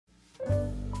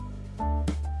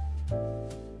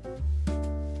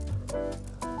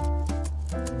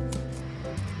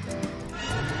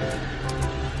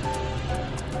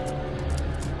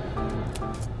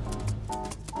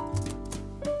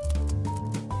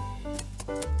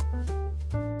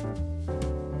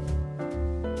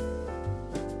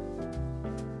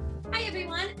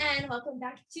welcome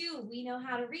back to We Know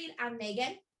How to Read. I'm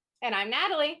Megan. And I'm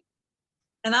Natalie.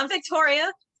 And I'm Victoria.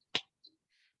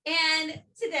 And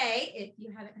today, if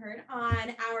you haven't heard,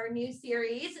 on our new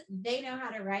series, They Know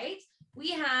How to Write,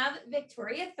 we have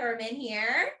Victoria Thurman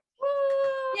here. Woo!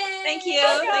 Yay! Thank you.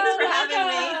 Thanks for having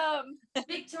me.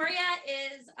 Victoria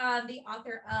is the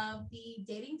author of The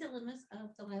Dating Dilemmas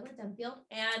of Delilah Dunnfield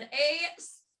and a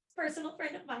personal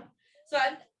friend of mine. So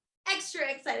I'm extra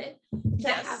excited to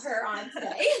have her on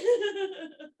today.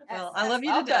 Well, I love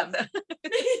you to death.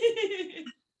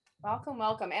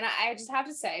 Welcome. And I just have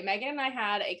to say, Megan and I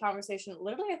had a conversation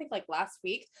literally, I think like last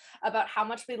week, about how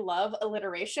much we love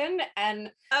alliteration.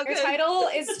 And your title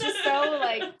is just so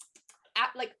like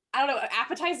I don't know,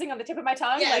 appetizing on the tip of my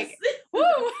tongue. Yes. Like, woo!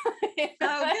 Oh,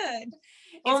 good.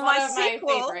 Well, my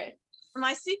favorite.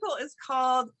 My sequel is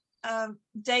called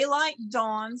Daylight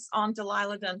Dawns on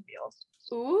Delilah Dunnfield.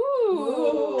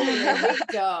 Ooh, there we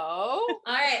go. All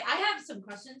right, I have some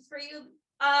questions for you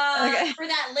for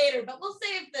that later, but we'll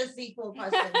save the sequel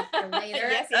questions for later.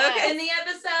 Yes. In the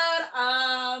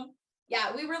episode.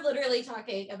 Yeah, we were literally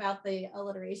talking about the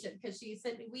alliteration because she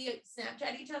sent me, we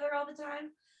Snapchat each other all the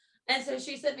time. And so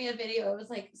she sent me a video. It was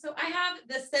like, so I have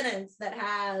this sentence that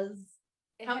has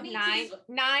how many T's?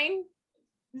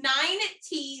 Nine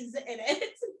T's in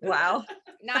it. Wow.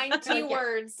 9 T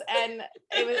words. And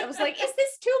it was like, is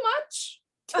this too much?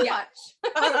 Too much.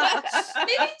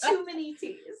 Maybe too many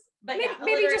T's. But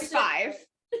maybe just 5.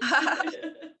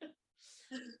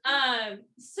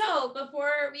 So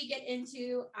before we get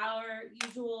into our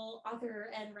usual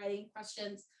author and writing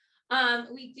questions,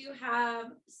 we do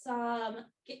have some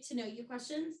get to know you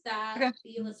questions that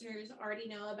the listeners already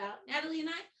know about Natalie and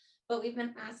I, but we've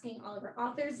been asking all of our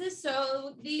authors this.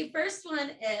 So the first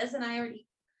one is, and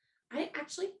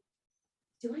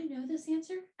do I know this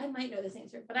answer? I might know this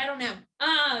answer, but I don't know.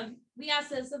 We asked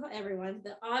this of everyone.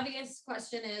 The obvious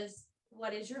question is,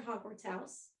 what is your Hogwarts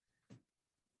house?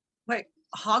 Wait,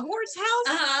 Hogwarts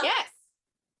house? Yes.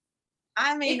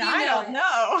 I mean, I don't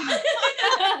know.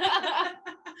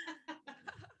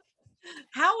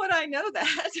 How would I know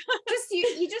that?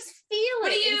 You just feel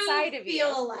it inside of you. What do you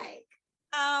feel like?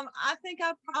 I think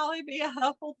I'd probably be a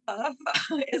Hufflepuff.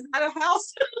 Is that a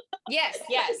house? Yes.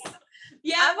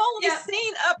 Yeah, I've only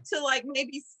seen up to like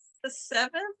maybe the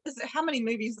 7th. How many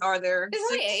movies are there? There's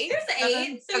only 8. There's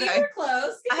 8. So you were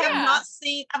close. I have not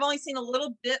seen. I've only seen a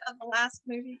little bit of the last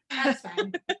movie. That's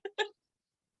fine.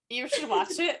 You should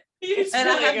watch it. And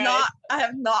really I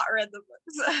have not read the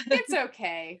books. It's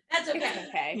okay. That's okay. It's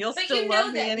okay. You'll still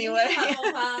love me anyway.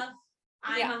 Hufflepuff.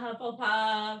 I'm a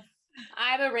Hufflepuff.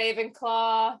 I'm a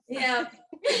Ravenclaw. Yeah.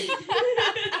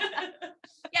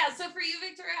 Yeah, so for you,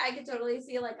 Victoria, I could totally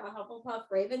see like a Hufflepuff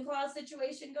Ravenclaw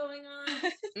situation going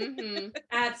on. Mm-hmm.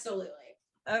 Absolutely.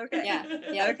 Okay. Yeah.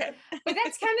 Okay. But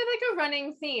that's kind of like a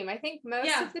running theme. I think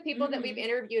most of the people that we've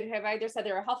interviewed have either said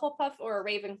they're a Hufflepuff or a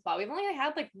Ravenclaw. We've only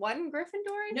had like 1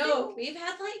 Gryffindor. No, we've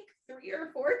had like 3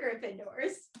 or 4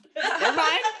 Gryffindors. Never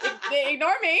mind.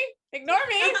 Ignore me.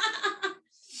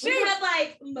 We had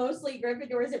like mostly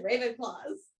Gryffindors and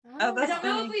Ravenclaws. Oh, I don't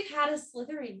know if we've had a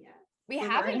Slytherin yet. We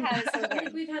haven't had a Slytherin. I don't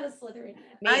think we've had a Slytherin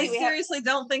yet. I seriously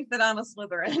don't think that I'm a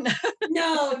Slytherin.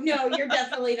 No, you're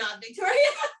definitely not, Victoria.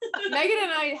 Megan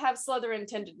and I have Slytherin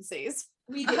tendencies.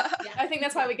 We do. Yeah. I think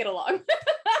that's why we get along.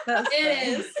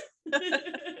 It is.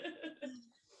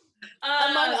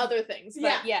 Among other things,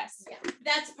 but yes. Yeah.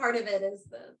 That's part of it is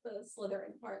the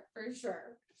Slytherin part for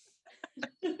sure.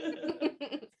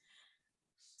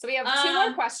 So we have 2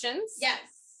 more questions. Yes.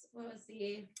 What was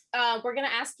the? We're going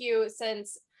to ask you,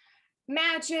 since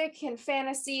magic and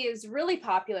fantasy is really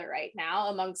popular right now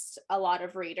amongst a lot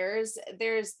of readers,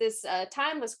 there's this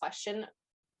timeless question,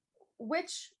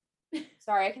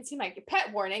 sorry, I can see my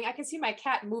pet warning. I can see my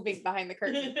cat moving behind the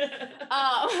curtain.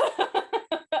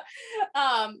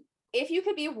 If you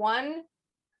could be one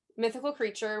mythical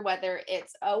creature, whether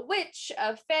it's a witch,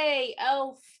 a fae,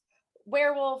 elf,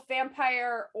 werewolf,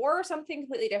 vampire, or something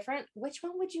completely different, which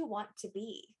one would you want to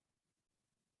be?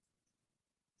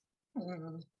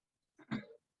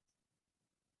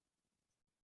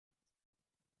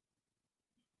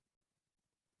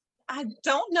 I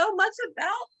don't know much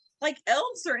about like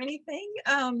elves or anything.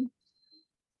 I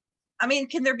mean,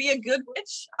 can there be a good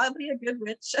witch? I'll be a good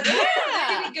witch. Yeah,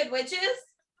 there could be good witches.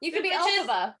 You could be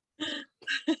Elphaba.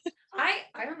 I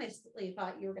honestly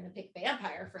thought you were going to pick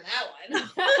vampire for that one.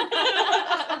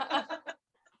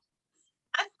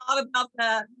 I thought about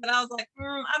that, but I was like,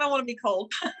 I don't want to be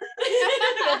cold.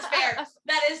 That's fair.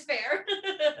 That is fair.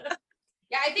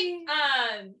 Yeah, I think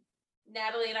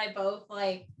Natalie and I both,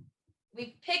 like,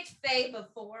 we've picked fae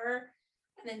before,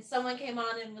 And then someone came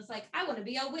on and was like, I want to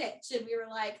be a witch. And we were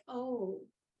like, oh,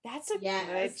 that's a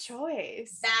good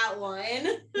choice. That one.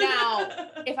 Now,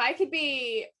 if I could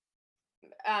be,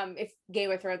 if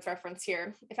Game of Thrones reference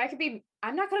here, if I could be,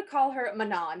 I'm not going to call her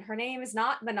Manon. Her name is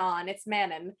not Manon, it's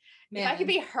Manon. If I could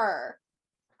be her,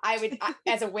 I would,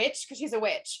 as a witch, because she's a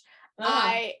witch.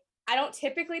 I don't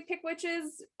typically pick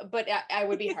witches, but I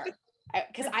would be her.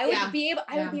 Because I would be able,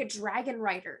 I would be a dragon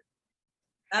rider.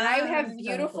 And I would have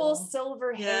beautiful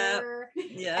silver hair.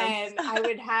 And I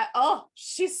would have,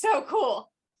 she's so cool.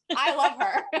 I love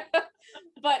her.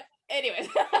 But anyways,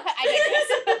 I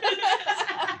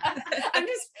digress. I'm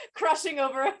just crushing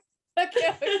over a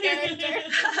character.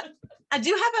 I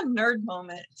do have a nerd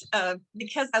moment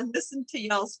because I listened to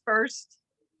y'all's first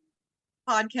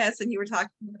podcast and you were talking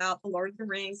about the Lord of the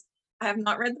Rings. I have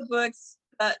not read the books,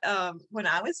 but when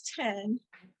I was 10,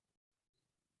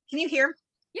 can you hear?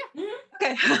 Yeah.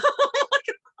 Okay.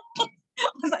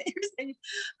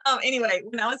 Anyway,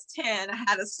 when I was 10, I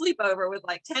had a sleepover with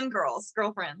like 10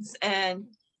 girlfriends, and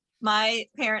my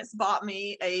parents bought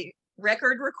me a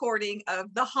record recording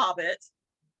of The Hobbit,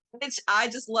 which I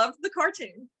just loved the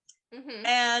cartoon. Mm-hmm.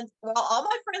 And while all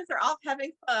my friends are off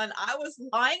having fun, I was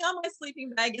lying on my sleeping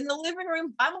bag in the living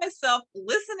room by myself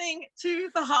listening to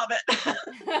The Hobbit.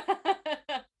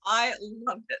 I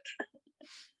loved it.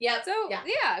 Yeah. So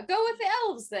go with the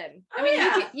elves then. I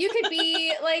mean, you could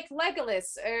be like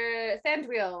Legolas or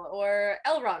Thranduil or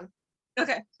Elrond.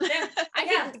 Okay. I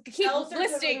can keep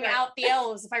listing out the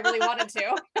elves if I really wanted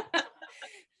to.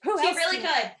 She really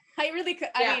could. I really could.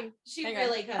 I mean, she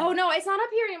really could. Oh no, it's not up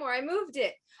here anymore. I moved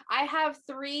it. I have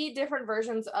 3 different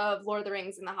versions of Lord of the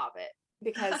Rings and The Hobbit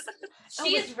because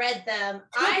she's read them.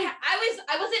 I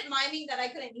wasn't miming that I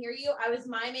couldn't hear you. I was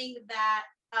miming that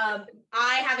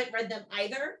I haven't read them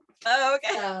either. Oh,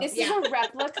 okay. So, this is a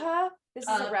replica. This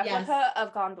is a replica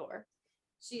of Gondor.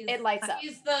 It lights up.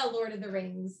 She's the Lord of the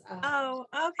Rings. Okay. I'm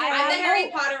the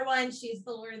Harry Potter one. She's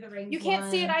the Lord of the Rings. You can't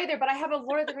see it either, but I have a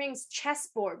Lord of the Rings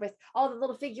chessboard with all the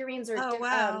little figurines.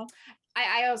 Wow.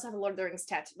 I also have a Lord of the Rings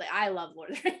tattoo. Like, I love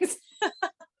Lord of the Rings.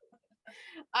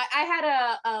 I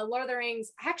had a Lord of the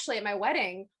Rings, actually at my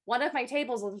wedding, one of my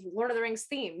tables was Lord of the Rings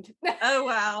themed. Oh,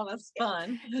 wow. That's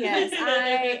fun. Yes,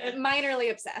 I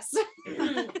minorly obsessed.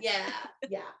 Yeah.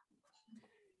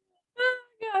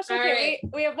 Oh gosh, okay.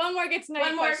 Right. We have one more get to know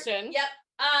you question. Yep.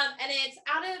 And it's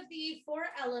out of the 4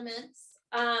 elements,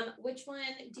 which one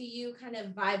do you kind of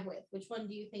vibe with? Which one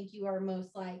do you think you are most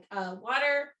like?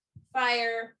 Water,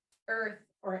 fire, earth,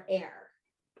 or air?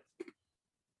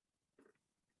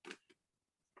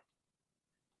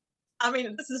 I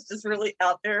mean, this is just really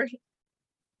out there.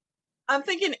 I'm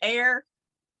thinking air.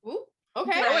 Ooh,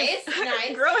 okay. Nice.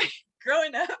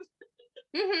 Growing up.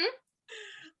 Mm-hmm.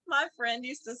 My friend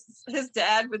his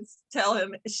dad would tell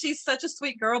him, she's such a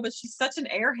sweet girl, but she's such an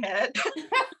airhead.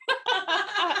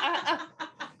 I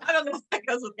don't know if that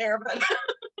goes with air, but.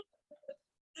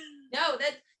 No,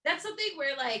 that's something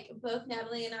where like both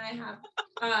Natalie and I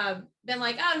have been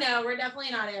like, oh no, we're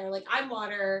definitely not air. Like I'm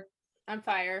water. I'm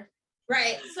fire.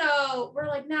 Right. So we're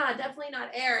like, nah, definitely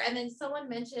not air. And then someone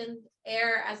mentioned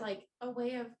air as like a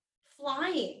way of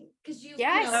flying because you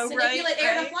manipulate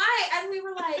air to fly. And we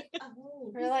were like,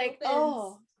 we're like,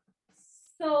 so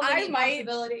many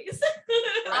possibilities.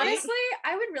 Honestly,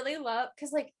 I would really love,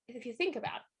 because like if you think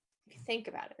about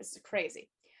it, it's crazy.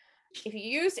 If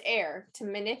you use air to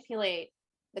manipulate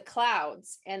the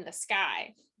clouds and the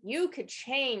sky, you could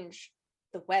change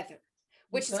the weather,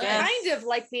 which is kind of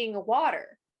like being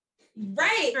water.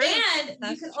 Right. And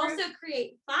you could also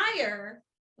create fire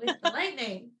with the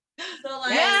lightning. So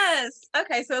like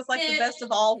okay, so it's like the best of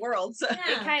all worlds.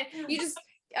 You just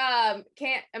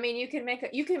can't, I mean, you can make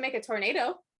a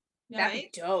tornado. That'd be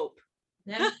dope.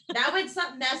 Yeah, that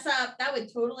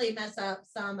would totally mess up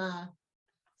some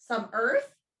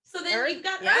earth. So then you've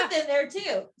got earth in there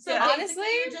too. So honestly,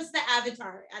 you're just the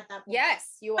avatar at that point.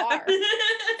 Yes, you are.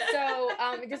 So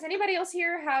does anybody else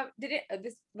here have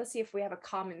let's see if we have a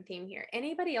common theme here.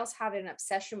 Anybody else have an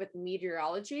obsession with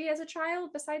meteorology as a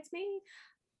child besides me?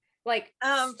 Like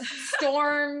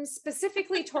storms,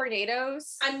 specifically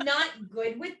tornadoes? I'm not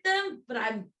good with them, but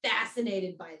I'm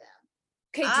fascinated by them.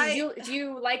 Okay, do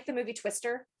you like the movie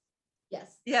Twister?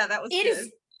 Yes. Yeah, that was good. It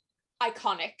is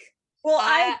iconic. Well,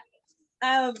 I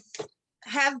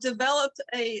have developed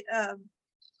a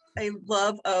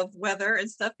love of weather and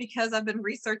stuff because I've been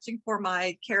researching for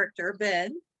my character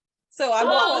Ben. So I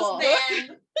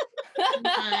Ben.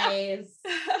 Nice.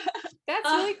 That's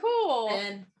really cool.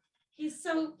 Ben. He's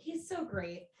so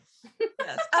great.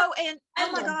 Yes. Oh, and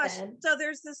oh my gosh. Ben. So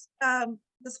there's this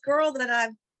girl that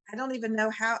I've I don't even know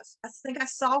how. I think I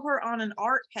saw her on an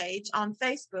art page on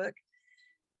Facebook,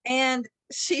 and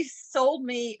she sold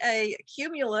me a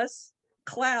cumulus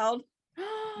cloud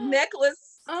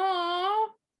necklace. Oh,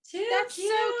 that's cute.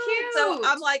 so cute. So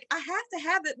I'm like, I have to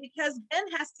have it because Ben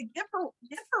has to give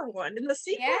her one in the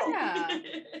sequel.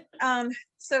 Yeah.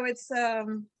 So it's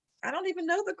I don't even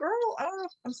know the girl. Oh,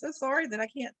 I'm so sorry that I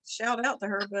can't shout out to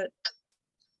her, but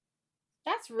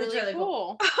that's really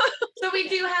cool. So we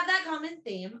do have that common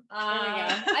theme. There we go.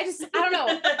 I don't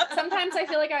know. Sometimes I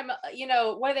feel like I'm,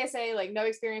 what do they say? Like, no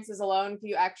experience is alone if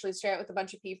you actually share it with a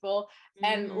bunch of people.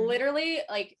 And literally,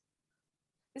 like,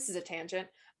 this is a tangent.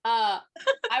 I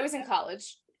was in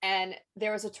college and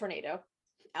there was a tornado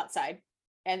outside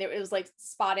and it was like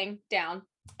spotting down.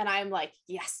 And I'm like,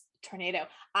 yes, tornado.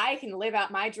 I can live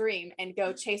out my dream and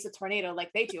go chase a tornado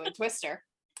like they do in Twister.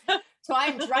 So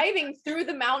I'm driving through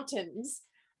the mountains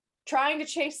trying to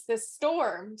chase this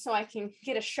storm so I can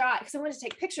get a shot because I wanted to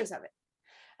take pictures of it.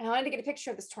 And I wanted to get a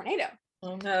picture of this tornado.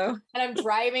 Oh no. And I'm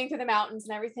driving through the mountains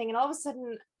and everything. And all of a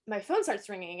sudden my phone starts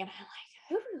ringing and I'm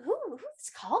like, who's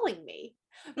calling me?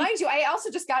 Mind you, I also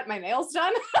just got my nails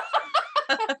done.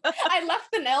 I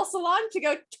left the nail salon to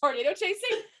go tornado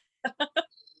chasing.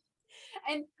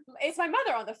 And it's my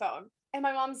mother on the phone. And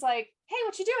my mom's like, hey,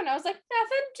 what you doing? I was like,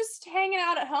 nothing, just hanging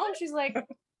out at home. She's like,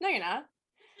 no, you're not.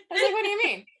 I was like, what do you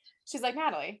mean? She's like,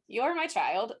 Natalie, you're my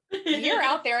child. You're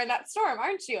out there in that storm,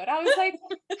 aren't you? And I was like,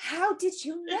 how did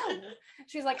you know?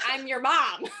 She's like, I'm your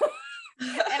mom.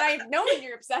 And I've known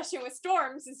your obsession with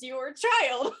storms since you were a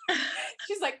child.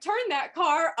 She's like, turn that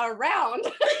car around.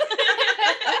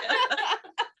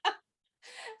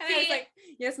 And I was like,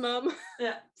 yes, mom.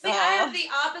 Yeah. See, I have the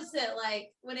opposite. Like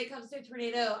when it comes to a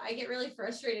tornado, I get really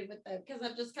frustrated with them because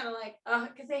I'm just kind of like,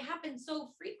 because they happen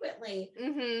so frequently.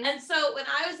 Mm-hmm. And so when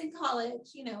I was in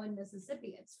college, in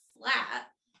Mississippi, it's flat.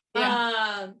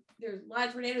 Yeah. There's a lot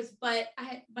of tornadoes, but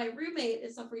my roommate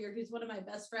is sophomore year, who's one of my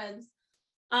best friends,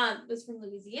 was from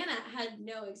Louisiana, had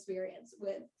no experience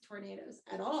with tornadoes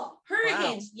at all.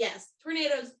 Hurricanes, yes.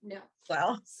 Tornadoes, no.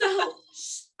 Wow. So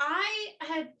I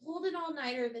had pulled an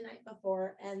all-nighter the night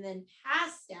before and then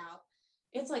passed out.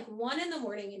 It's like 1 a.m.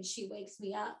 and she wakes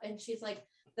me up and she's like,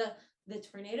 the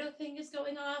tornado thing is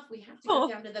going off. We have to go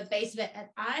down to the basement. And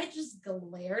I just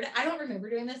glared. I don't remember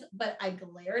doing this, but I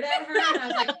glared at her and I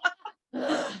was like,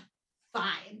 ugh,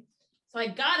 fine. So I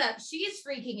got up, she's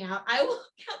freaking out. I walk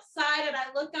outside and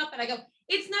I look up and I go,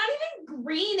 it's not even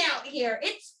green out here.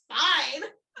 It's fine.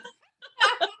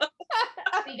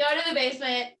 We go to the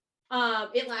basement.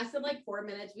 It lasted like 4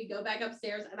 minutes. We go back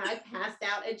upstairs and I passed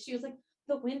out and she was like,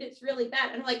 the wind is really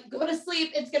bad. And I'm like, go to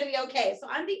sleep. It's going to be okay. So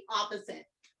I'm the opposite.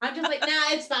 I'm just like,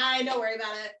 nah, it's fine. Don't worry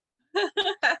about it.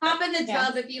 Hop in the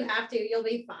tub if you have to. You'll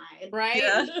be fine. Right?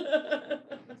 Yeah.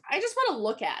 I just want to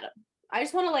look at them. I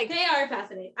just want to they are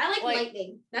fascinating. I like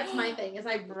lightning. That's my thing is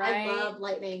I love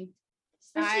lightning.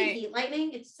 Especially heat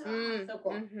lightning. It's so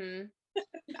cool. Mm-hmm.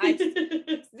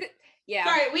 Yeah.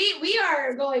 Sorry, we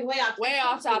are going way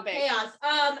off topic. Chaos.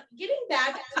 Getting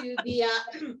back to the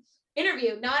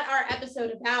interview, not our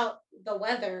episode about the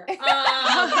weather.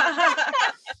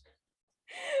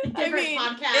 Different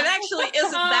podcast. It actually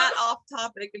isn't that off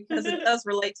topic because it does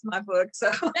relate to my book. So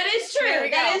that is true.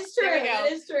 That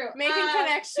is true. Making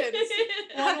connections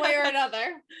one way or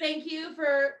another. Thank you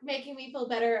for making me feel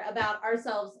better about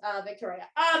ourselves, Victoria.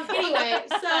 Anyway,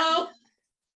 so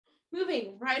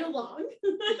moving right along.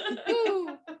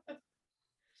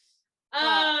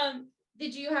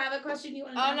 Did you have a question you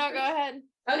wanted to ask? No, go ahead.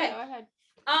 Okay. Go ahead.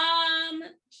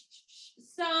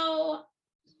 So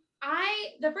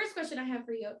the first question I have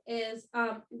for you is,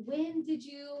 when did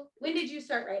you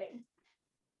start writing?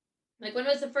 Like when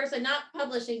was the first, and not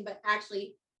publishing, but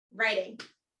actually writing?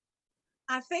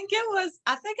 I think I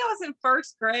was in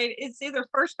first grade. It's either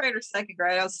first grade or second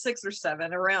grade. I was 6 or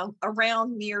 7,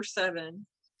 around near 7.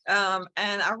 And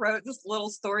I wrote this little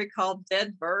story called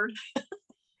Dead Bird.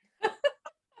 I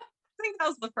think that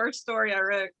was the first story I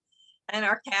wrote. And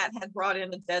our cat had brought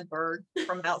in a dead bird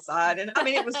from outside. And I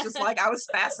mean, it was just like, I was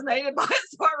fascinated by it.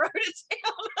 So I wrote it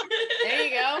down. There you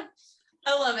go.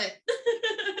 I love it.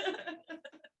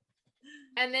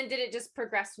 And then did it just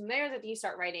progress from there? Did you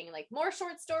start writing like more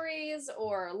short stories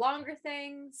or longer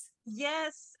things?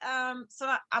 Yes.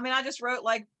 So, I just wrote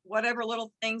like whatever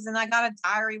little things. And I got a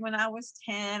diary when I was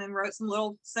 10 and wrote some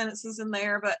little sentences in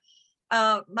there. But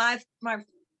my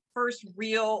first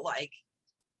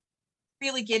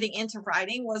really getting into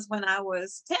writing was when I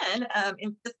was 10,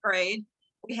 in 5th grade.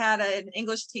 We had an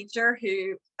English teacher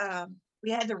who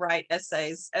we had to write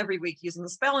essays every week using the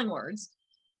spelling words.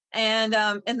 And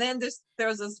then there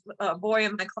was this boy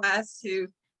in my class who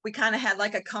we kind of had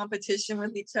like a competition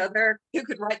with each other who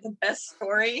could write the best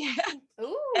story.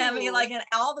 Ooh. I mean, like, and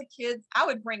all the kids, I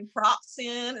would bring props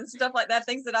in and stuff like that,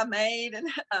 things that I made, and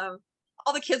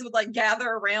all the kids would like gather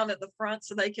around at the front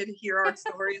so they could hear our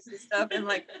stories and stuff. And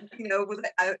like, you know,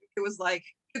 it was like,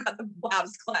 who got the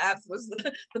loudest claps was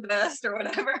the best or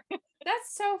whatever.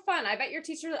 That's so fun. I bet your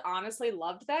teacher honestly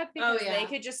loved that because they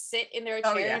could just sit in their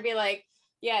chair and be like,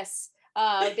 yes,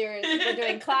 we're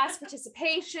doing class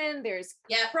participation, there's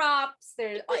props,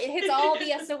 it hits all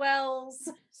the SOLs.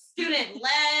 Student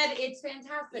led, it's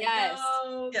fantastic. Yes.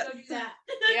 Go do that.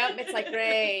 Yep, it's like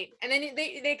great. And then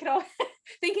they could all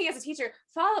thinking as a teacher,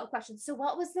 follow-up questions. So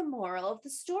what was the moral of the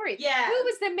story? Yeah. Who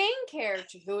was the main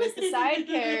character? Who was the side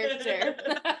character?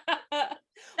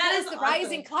 That is the awesome.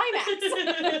 rising climax.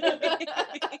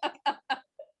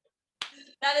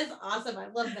 That is awesome. I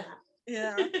love that.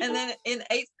 Yeah. And then in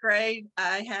 8th grade,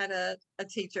 I had an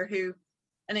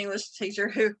English teacher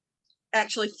who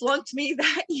actually flunked me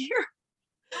that year.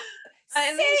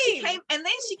 And then she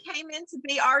came in to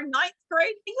be our 9th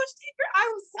grade English teacher.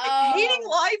 I was like hating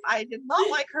life. I did not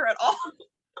like her at all.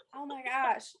 Oh my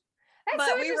gosh. That's but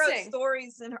so we wrote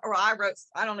stories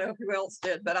I don't know who else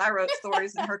did, but I wrote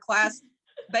stories in her class.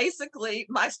 Basically,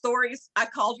 my stories, I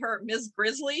called her Ms.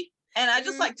 Grizzly. And I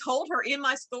just like told her in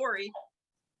my story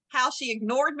how she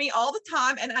ignored me all the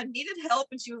time and I needed help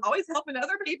and she was always helping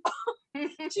other people.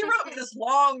 She wrote me this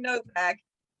long note back.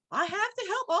 I have to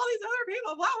help all these other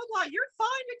people, blah, blah, blah. You're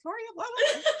fine, Victoria, blah, blah,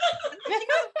 blah. And she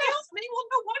fails me. Well,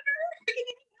 no wonder.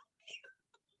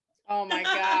 Oh my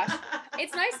gosh.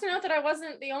 It's nice to know that I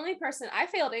wasn't the only person. I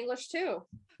failed English too.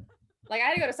 Like I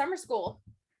had to go to summer school.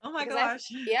 Oh my gosh.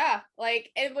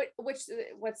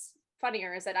 What's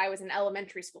funnier is that I was in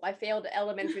elementary school. I failed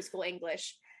elementary school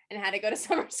English and had to go to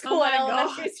summer school in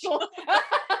elementary school.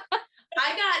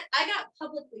 I got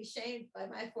publicly shamed by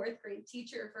my 4th grade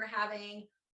teacher for having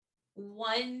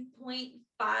 1.5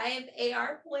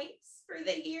 AR points for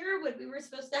the year when we were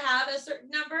supposed to have a certain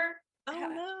number.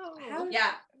 Oh no.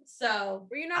 Yeah. So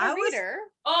were you not a reader?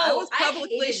 I was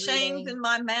publicly shamed in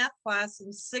my math class in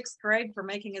 6th grade for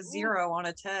making a 0 on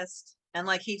a test. And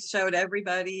like he showed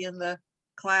everybody in the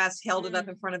class, held it up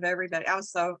in front of everybody. It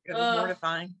was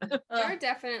mortifying. You're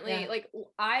definitely like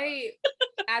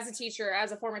as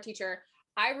a former teacher,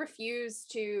 I refuse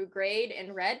to grade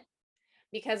in red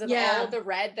because of all the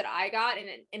red that I got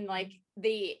and like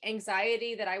the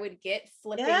anxiety that I would get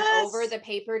flipping over the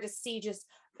paper to see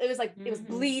it was like it was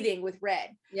bleeding with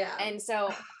red. Yeah. And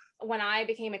so when I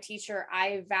became a teacher,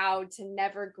 I vowed to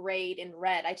never grade in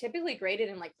red. I typically graded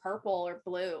in like purple or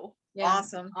blue. Yeah.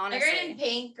 Awesome. Honestly. I grade in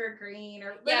pink or green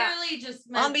or literally just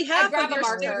on behalf of your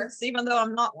students, even though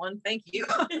I'm not one. Thank you.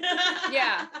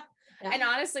 Yeah. And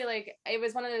honestly, like it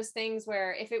was one of those things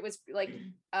where if it was like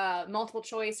multiple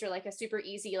choice or like a super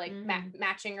easy like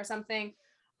matching or something,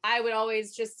 I would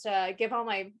always just give all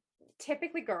my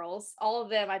typically girls, all of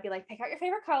them, I'd be like, pick out your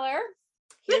favorite color.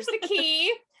 Here's the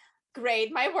key.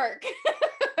 Grade my work.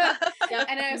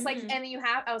 And I was like,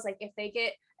 I was like, if they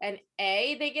get an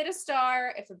A, they get a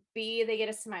star. If a B, they get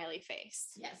a smiley face.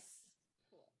 Yes.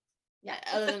 Yeah.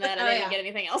 Other than that, I didn't get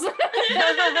anything else.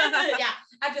 Yeah.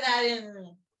 After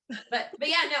that, but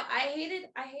yeah, no, I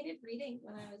hated reading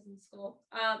when I was in school.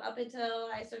 Up until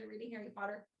I started reading Harry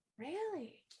Potter.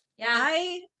 Really? Yeah.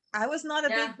 I was not a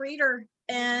big reader,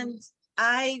 and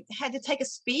I had to take a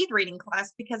speed reading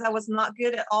class because I was not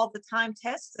good at all the time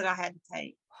tests that I had to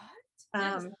take.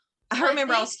 What? I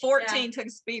remember I was 14, took a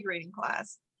speed reading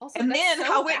class. Also, and then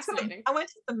I went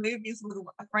to the movies with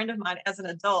a friend of mine as an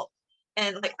adult,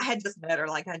 and like I had just met her,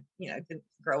 like I didn't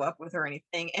grow up with her or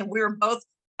anything, and we were both.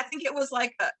 I think it was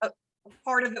like a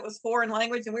part of it was foreign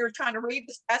language, and we were trying to read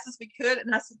as fast as we could.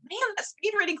 And I said, "Man, that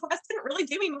speed reading class didn't really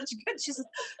do me much good." She said,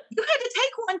 "You had to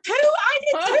take one too. I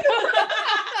did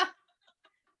too."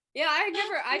 Yeah, I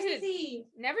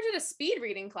never did a speed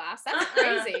reading class. That's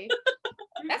crazy.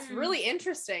 That's really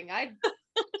interesting. I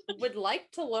would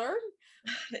like to learn.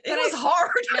 It was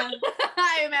hard. Yeah.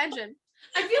 I imagine.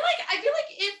 I feel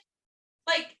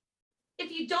like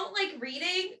if you don't like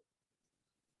reading,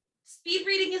 speed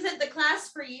reading isn't the class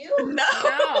for you.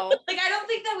 No. Like I don't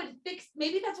think that would fix.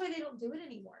 Maybe that's why they don't do it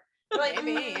anymore. They're like,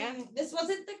 this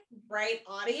wasn't the right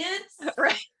audience.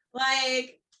 Right.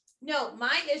 Like, no,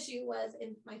 my issue was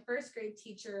in my 1st grade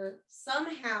teacher.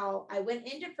 Somehow I went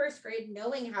into 1st grade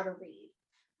knowing how to read,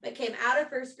 but came out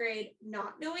of 1st grade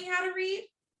not knowing how to read.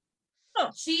 Oh,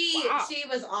 she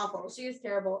was awful. She was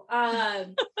terrible.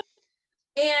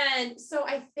 And so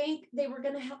I think they were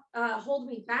going to hold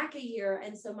me back a year.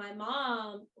 And so my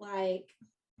mom, like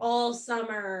all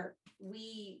summer,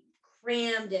 we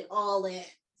crammed it all in.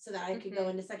 so that I could go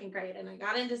into second grade. And I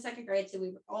got into second grade, so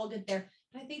we were all good there.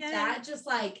 But I think that just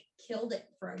like killed it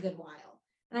for a good while.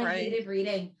 And I hated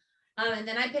reading. And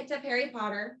then I picked up Harry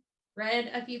Potter,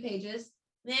 read a few pages.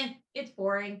 It's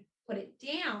boring. Put it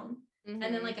down. And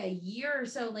then like a year or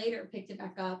so later, picked it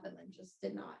back up and then just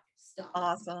did not stop.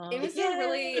 Awesome. It was a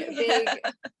really big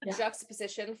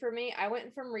juxtaposition for me. I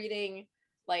went from reading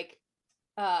like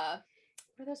what are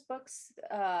those books?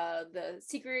 The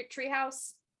Secret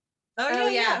Treehouse. Oh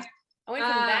yeah. I went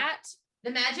from that. The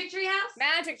Magic Treehouse?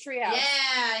 Magic Treehouse.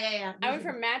 Yeah. I went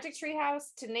from Magic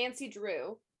Treehouse to Nancy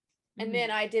Drew. And then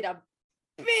I did a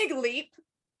big leap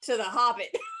to The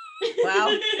Hobbit. Wow.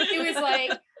 It was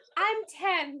like, I'm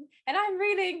 10 and I'm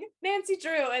reading Nancy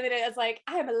Drew. And then it's like,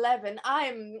 I'm 11.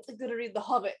 I'm going to read The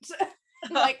Hobbit.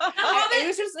 Like, it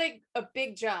was just like a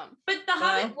big jump. But The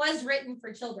Hobbit was written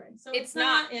for children. So it's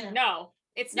not. No,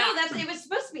 it's not. No, it was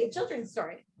supposed to be a children's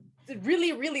story.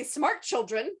 Really, really smart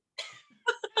children.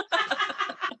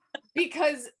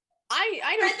 Because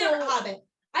I know The Hobbit.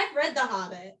 I've read The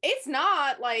Hobbit. It's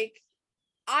not like,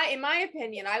 in my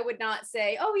opinion, I would not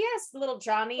say, oh yes, little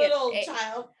Johnny,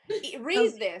 child,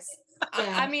 read this.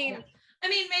 Yeah, I mean,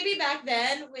 maybe back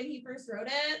then when he first wrote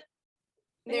it,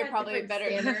 they're probably better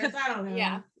standards. I don't know.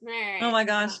 Yeah. Oh my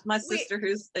gosh, my sister,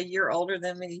 who's a year older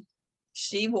than me,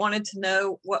 she wanted to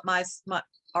know what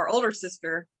our older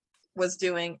sister was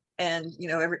doing, and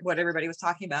what everybody was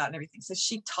talking about and everything. So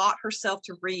she taught herself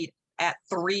to read at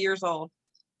 3 years old.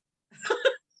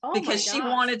 Because she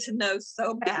wanted to know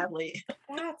so badly.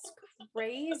 That's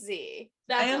crazy.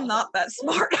 I am not that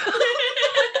smart.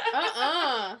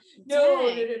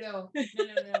 No.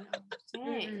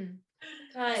 Dang.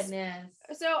 Goodness.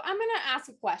 So I'm gonna ask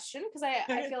a question because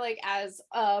I feel like as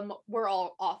we're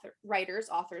all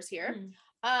authors here.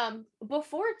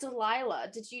 Before Delilah,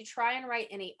 did you try and write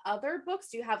any other books?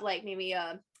 Do you have like maybe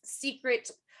a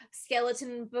secret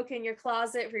skeleton book in your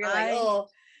closet where you're like, oh,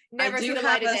 never see the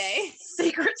light of day?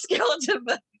 Secret skeleton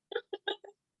book.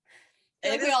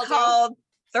 It is called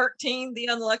 13 the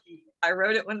Unlucky. I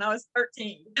wrote it when I was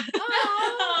 13.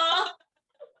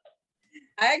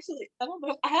 I don't know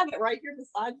if I have it right here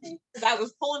beside me because I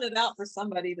was pulling it out for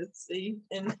somebody to see,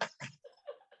 and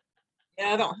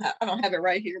I don't have it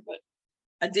right here, but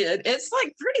I did. It's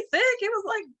like pretty thick. It was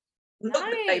like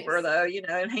notebook paper though,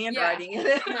 and handwriting in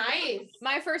it. Nice.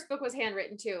 My first book was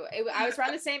handwritten too. I was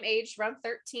around the same age, around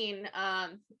 13.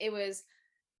 It was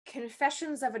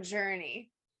Confessions of a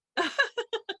Journey.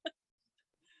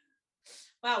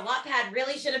 Wow, Wattpad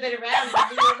really should have been around when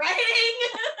you were writing.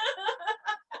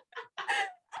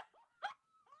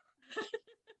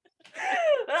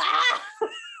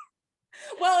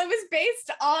 Well, it was based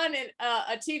on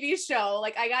a TV show.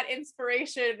 Like I got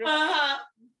inspiration from a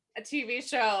TV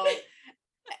show.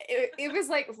 It was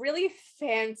like really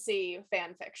fancy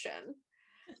fan fiction,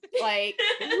 like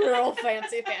real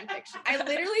fancy fan fiction. I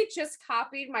literally just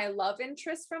copied my love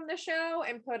interest from the show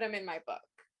and put them in my book.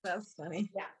 That's funny.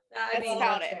 Yeah, that's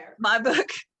about it. My book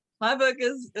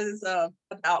is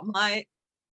about my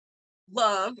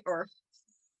love or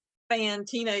fan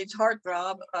teenage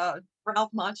heartthrob,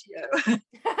 Ralph Macchio.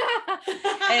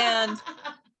 And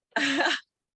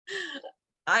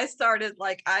I started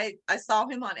I saw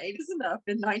him on 8 is Enough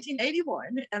in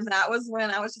 1981, and that was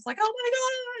when I was just like, oh my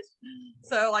gosh.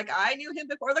 So I knew him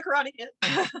before the Karate Kid.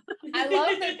 I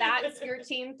love that that's your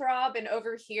teen throb, and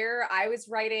over here I was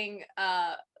writing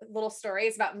little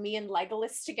stories about me and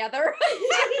Legolas together.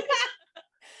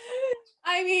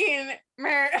 I mean,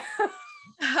 mine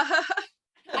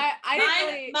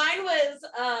was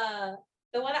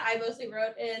the one I mostly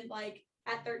wrote in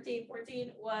at 13,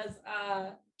 14 was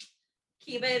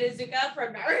Kiba Inuzuka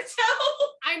from Naruto.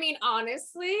 I mean,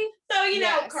 honestly. So,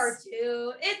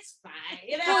 cartoon, it's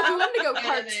fine. Well, if you want to go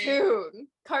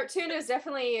cartoon is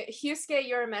definitely Hyusuke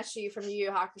Urameshi from Yu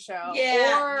Yu Hakusho.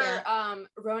 Or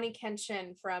Roni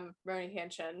Kenshin from Roni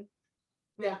Kenshin.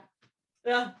 Yeah.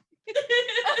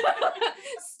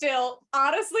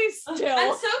 Honestly, I'm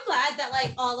so glad that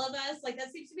all of us,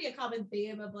 that seems to be a common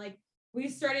theme of we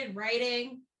started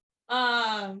writing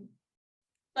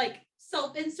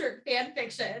self-insert fan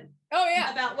fiction. Oh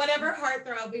yeah, about whatever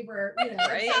heartthrob we were,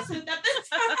 right? At the time.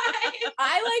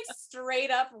 I straight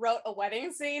up wrote a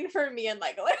wedding scene for me and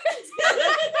Legolas.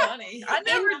 That's funny. I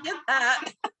never did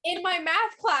that in my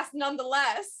math class,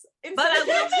 nonetheless. But I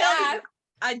will tell you,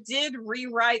 I did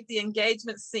rewrite the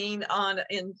engagement scene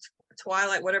in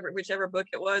Twilight, whichever book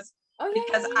it was,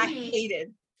 because I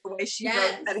hated the way she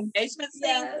wrote that engagement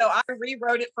scene. So I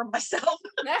rewrote it for myself.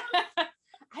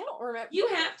 I don't remember. You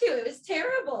have to. It was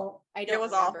terrible. I don't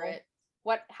remember it.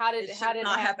 How did it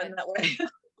not happen that way?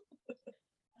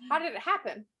 How did it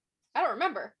happen? I don't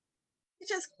remember. She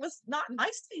just was not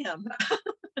nice to him.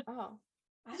 Oh.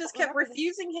 I just kept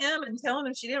refusing him and telling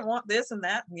him she didn't want this and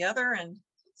that and the other. And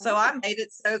so I made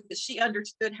it so that she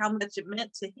understood how much it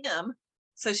meant to him.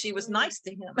 So she was nice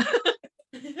to him.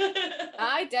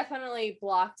 I definitely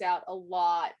blocked out a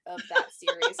lot of that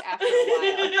series after a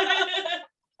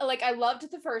while. Like, I loved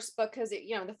the first book because it,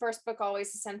 the first book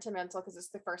always is sentimental because it's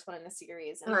the first one in the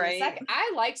series. And right. The second,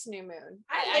 I liked New Moon.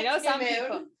 I know New some Moon.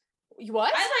 people.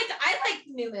 What? I liked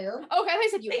New Moon. Okay, I thought you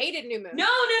said you hated New Moon. No.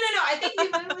 I think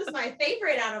New Moon was my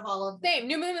favorite out of all of them. Same.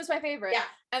 New Moon was my favorite. Yeah.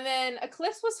 And then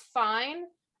Eclipse was fine.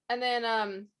 And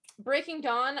then Breaking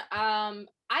Dawn,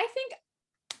 I think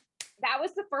that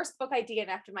was the first book I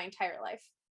DNF'd in my entire life.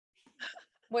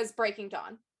 Was Breaking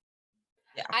Dawn.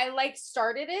 Yeah. I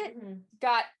started it,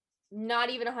 got not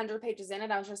even 100 pages in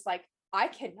it. I was just like, I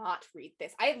cannot read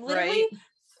this. I literally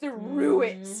threw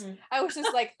it. I was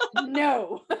just like,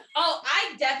 no. Oh,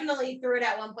 I definitely threw it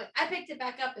at one point. I picked it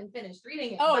back up and finished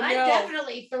reading it. Oh, but no. I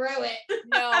definitely threw it.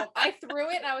 No, I threw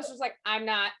it and I was just like, I'm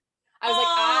not. I was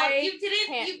like, you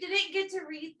didn't get to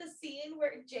read the scene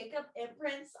where Jacob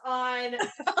imprints on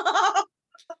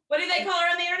what do they call her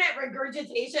on the internet?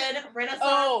 Regurgitation,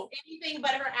 Renaissance, anything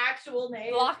but her actual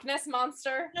name. Loch Ness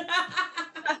Monster.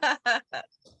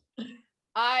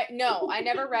 I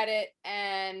never read it,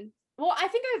 and well, I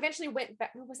think I eventually went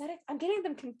back. Was that it? I'm getting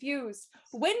them confused.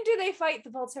 When do they fight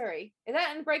the Volturi? Is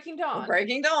that in Breaking Dawn?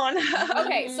 Breaking Dawn.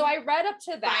 Okay, so I read up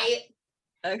to that. Fight.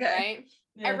 Okay. Right?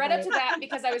 Yeah, I read up to that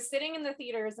because I was sitting in the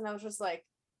theaters and I was just like,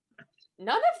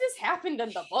 none of this happened in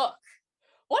the book.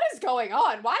 What is going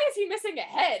on? Why is he missing a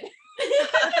head?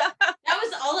 That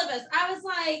was all of us. I was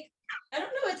like, I don't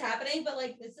know what's happening, but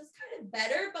like, this is kind of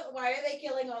better, but why are they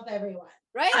killing off everyone?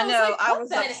 Right? I know. I was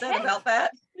upset about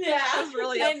that. Yeah. I was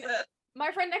really upset.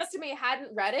 My friend next to me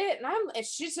hadn't read it, and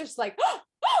she's just like,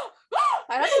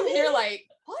 and I'm over here like,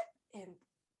 what in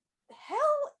the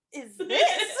hell is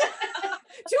this?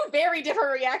 Two very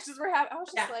different reactions were happening. I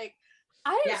was just like,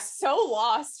 I am so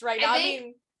lost right now.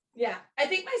 I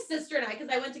think my sister and I, because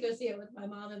I went to go see it with my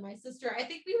mom and my sister, I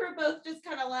think we were both just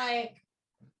kind of like,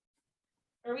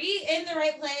 are we in the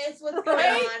right place? What's going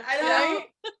on? I don't know.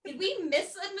 Did we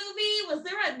miss a movie? Was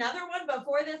there another one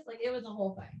before this? Like, it was a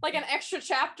whole thing. Like an extra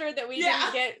chapter that we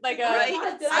didn't get, like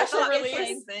a special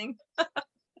release. Thing.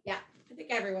 Yeah, I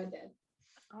think everyone did.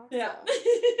 Awesome. Yeah.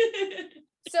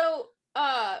 So,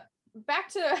 back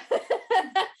to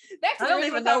I don't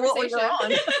even know what we were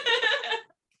on.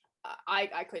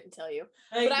 I couldn't tell you,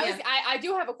 but I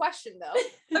do have a question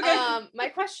though. Okay. My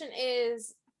question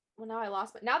is, well, now I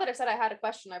lost now that I've said I had a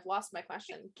question, I've lost my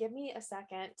question. Give me a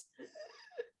second.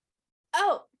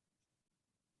 Oh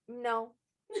no.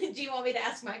 Do you want me to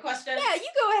ask my question? Yeah, you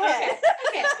go ahead.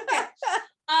 Okay.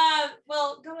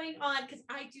 Well, going on, because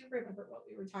I do remember what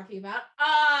we were talking about.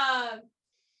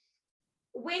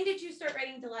 When did you start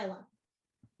writing Delilah?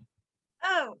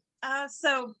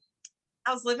 So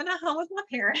I was living at home with my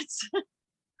parents.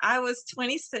 I was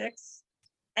 26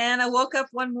 and I woke up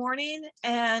one morning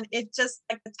and it just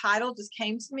like the title just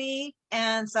came to me.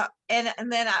 And so, and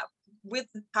then with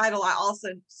the title, I also,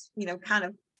 kind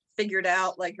of figured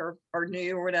out like, or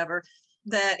knew or whatever,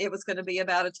 that it was going to be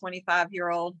about a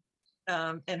 25-year-old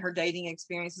and her dating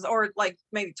experiences, or like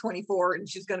maybe 24 and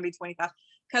she's going to be 25,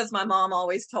 because my mom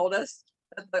always told us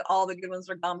that all the good ones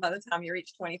are gone by the time you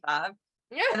reach 25.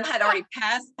 Yeah. And I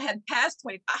had passed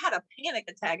 25. I had a panic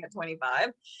attack at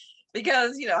 25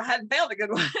 because, I hadn't found a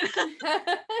good one.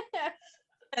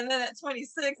 And then at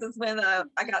 26 is when I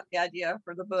got the idea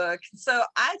for the book. So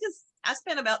I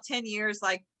spent about 10 years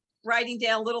like writing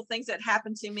down little things that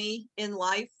happened to me in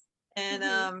life. And,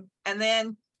 and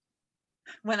then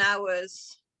when I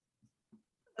was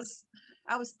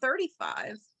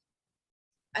 35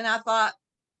 and I thought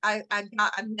I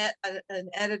met an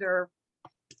editor.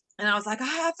 And I was like, I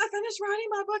have to finish writing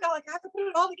my book. I have to put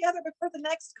it all together before the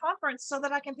next conference so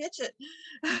that I can pitch it.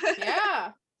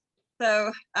 Yeah.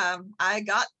 So I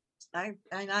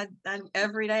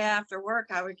every day after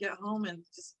work, I would get home and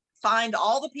just find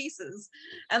all the pieces.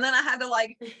 And then I had to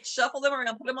like shuffle them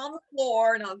around, put them on the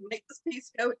floor, and I'll make this piece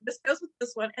go, this goes with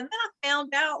this one. And then I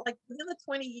found out like within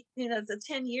the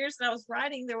 10 years that I was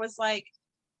writing, there was like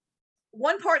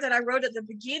one part that I wrote at the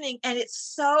beginning, and it's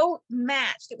so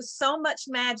matched. It was so much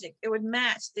magic. It would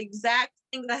match the exact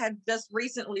thing that I had just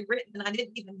recently written. And I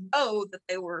didn't even know that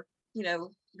they were,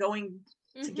 going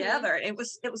together. It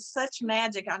was such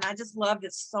magic. And I just loved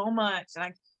it so much.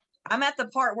 And I'm at the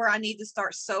part where I need to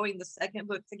start sewing the second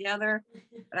book together,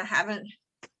 but I haven't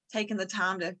taken the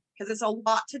time to, because it's a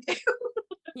lot to do.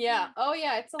 Yeah. Oh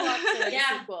yeah. It's a lot to write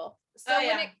a sequel. So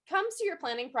when it comes to your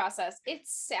planning process, it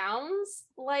sounds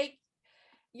like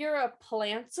you're a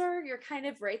planter. You're kind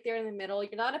of right there in the middle.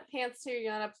 You're not a pantser.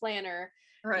 You're not a planner.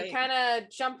 Right. You kind of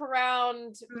jump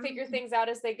around, figure things out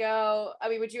as they go. I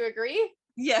mean, would you agree?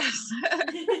 Yes.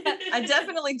 I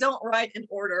definitely don't write in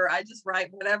order. I just write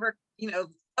whatever,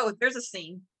 oh, there's a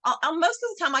scene. I'll most of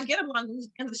the time I get them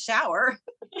in the shower.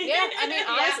 Yeah, I mean,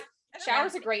 honestly,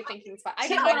 shower's a great thinking spot. I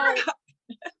get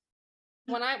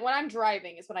when I'm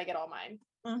driving is when I get all mine.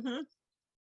 Mm-hmm.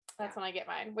 That's when I get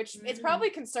mine, which it's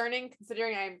probably concerning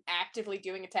considering I'm actively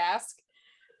doing a task,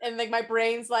 and like my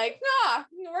brain's like, nah,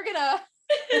 we're gonna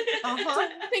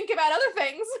think about other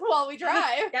things while we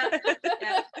drive.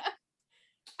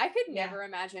 I could never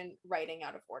imagine writing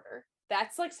out of order.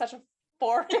 That's like such a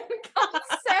foreign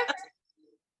concept.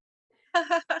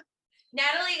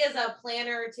 Natalie is a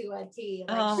planner to a T.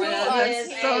 Like she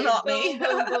is so not me.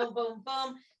 Boom, boom, boom,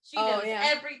 boom. She knows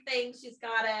everything. She's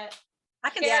got it. I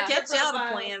can sketch out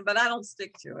a plan, but I don't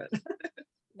stick to it.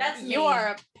 That's you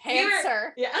are a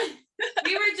pantser.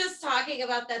 We were just talking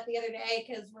about that the other day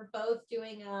because we're both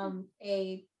doing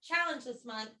a challenge this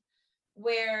month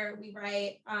where we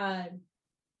write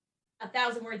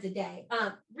 1,000 words a day.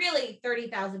 Really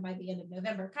 30,000 by the end of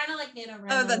November. Kind of like NaNoWriMo.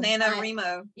 Oh, the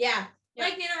NaNoWriMo. Yeah.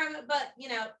 Like NaNoWriMo, but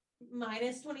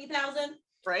minus 20,000.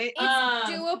 Right. It's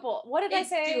doable. What did I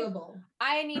say? Doable.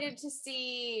 I needed to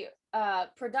see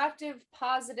productive,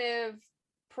 positive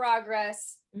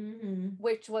progress,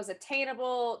 which was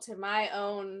attainable to my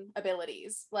own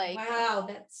abilities. Like, wow,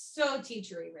 that's so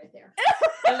teachery right there.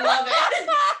 I love it.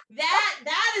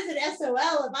 That is an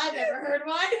SOL if I've ever heard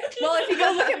one. Well, if you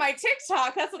go look at my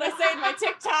TikTok, that's what I say in my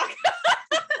TikTok.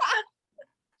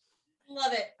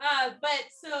 Love it. But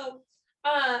so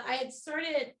I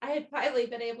had finally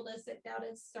been able to sit down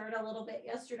and start a little bit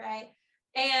yesterday.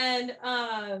 And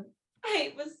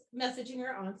I was messaging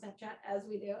her on Snapchat as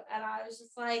we do. And I was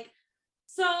just like,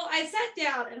 so I sat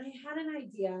down and I had an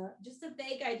idea, just a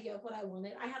vague idea of what I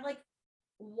wanted. I had like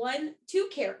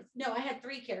I had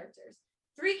 3 characters.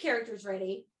 3 characters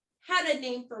ready, had a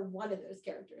name for one of those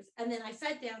characters. And then I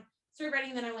sat down, started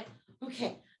writing, and then I went,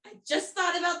 okay, I just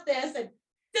thought about this and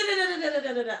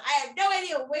I have no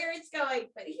idea where it's going,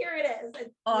 but here it is.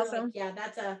 And awesome. Like, yeah,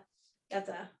 that's a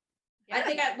I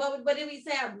think what did we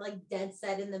say? I'm like dead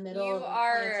set in the middle. You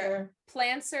are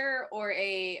planter or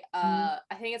a I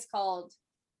think it's called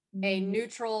a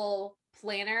neutral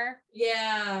planner.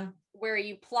 Yeah. Where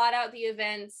you plot out the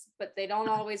events, but they don't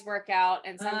always work out,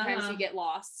 and sometimes you get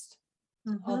lost.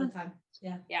 All the time.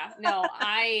 Yeah. Yeah. No,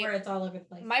 where it's all over the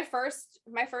place. My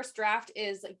first draft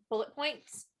is like bullet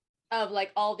points of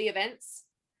like all the events.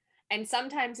 And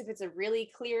sometimes if it's a really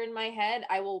clear in my head,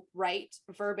 I will write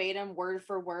verbatim, word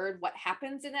for word, what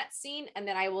happens in that scene. And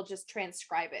then I will just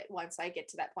transcribe it once I get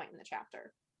to that point in the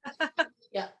chapter.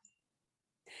 Yeah.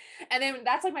 And then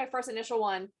that's like my first initial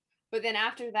one. But then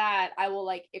after that, I will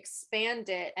like expand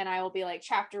it and I will be like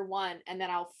chapter 1. And then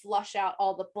I'll flush out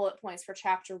all the bullet points for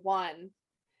chapter 1.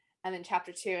 And then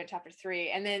chapter 2 and chapter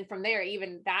 3. And then from there,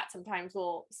 even that sometimes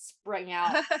will spring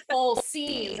out full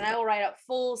scenes. And I will write out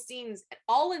full scenes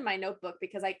all in my notebook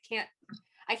because I can't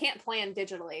plan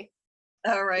digitally.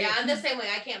 Oh, right. Yeah, I'm the same way.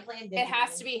 I can't plan digitally. It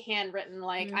has to be handwritten.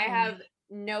 Like I have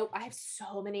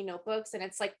so many notebooks and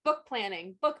it's like book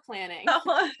planning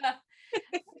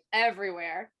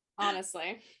everywhere,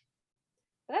 honestly.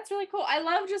 But that's really cool. I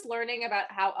love just learning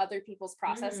about how other people's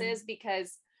process is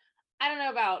because I don't know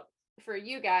about for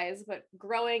you guys, but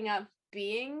growing up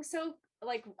being so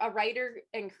like a writer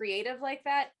and creative like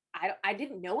that, I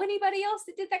didn't know anybody else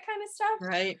that did that kind of stuff.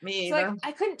 Right, me so like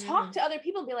I couldn't talk to other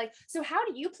people and be like, so how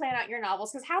do you plan out your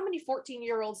novels? Because how many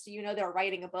 14-year-olds do you know they're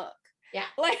writing a book? Yeah.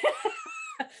 Like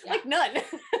like none.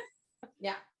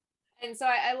 Yeah. And so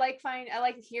I like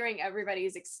hearing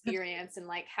everybody's experience and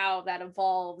like how that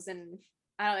evolves, and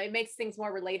I don't know, it makes things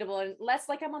more relatable and less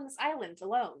like I'm on this island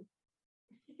alone.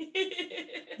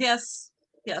 Yes.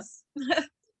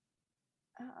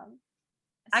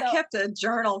 I kept a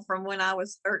journal from when I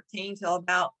was 13 till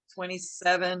about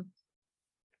 27.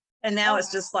 And now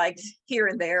it's just like here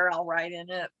and there I'll write in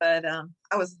it. But I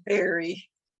was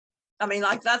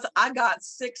I got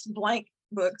 6 blank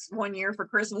books one year for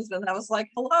Christmas, and I was like,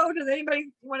 hello, does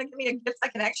anybody want to give me a gift I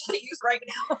can actually use right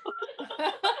now?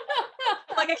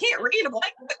 Like I can't read a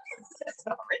blank book. It's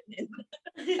not written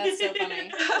in. That's so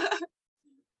funny.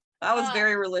 I was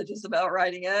very religious about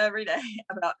writing every day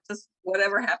about just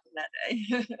whatever happened that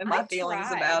day and my feelings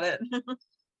about it.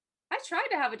 I tried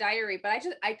to have a diary, but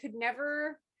I could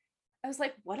never. I was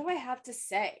like, what do I have to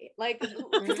say? Like,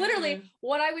 because literally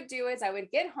what I would do is I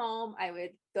would get home, I would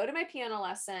go to my piano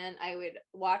lesson, I would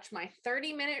watch my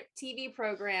 30-minute TV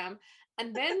program.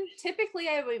 And then typically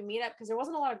I would meet up because there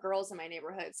wasn't a lot of girls in my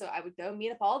neighborhood. So I would go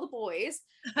meet up all the boys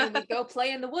and we'd go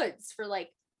play in the woods for like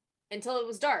until it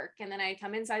was dark. And then I'd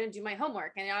come inside and do my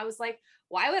homework. And I was like,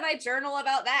 why would I journal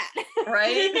about that?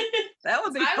 Right? That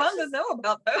would be fun to know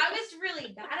about those. I was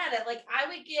really bad at it. Like I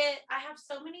have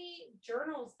so many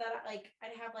journals that I'd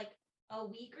have like a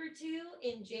week or two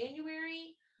in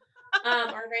January,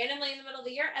 or randomly in the middle of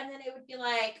the year. And then it would be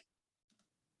like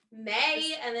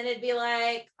May, and then it'd be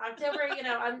like October, I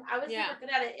was super good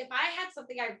at it. If I had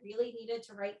something I really needed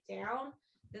to write down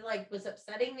that like was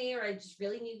upsetting me or I just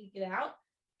really needed to get out,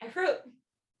 I wrote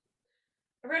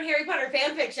Harry Potter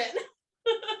fan fiction.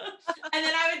 And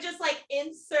then I would just like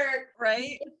insert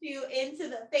issue into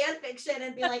the fan fiction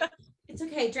and be like, it's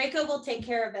okay, Draco will take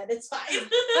care of it, it's fine.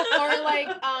 Or like,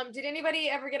 did anybody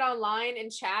ever get online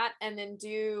and chat and then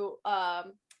do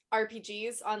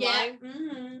RPGs online? Yeah.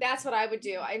 Mm-hmm. That's what I would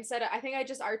do. I think I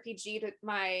just RPG'd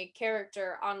my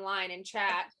character online in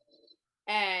chat.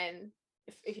 And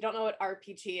if you don't know what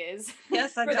RPG is,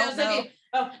 yes, I don't know.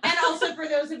 And also for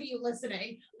those of you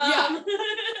listening,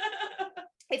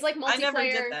 it's like multiplayer. I never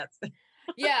did that.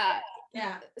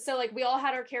 Yeah. So like we all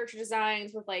had our character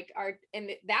designs with like and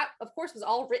that of course was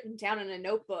all written down in a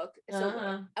notebook.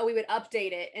 So we would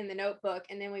update it in the notebook,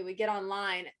 and then we would get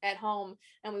online at home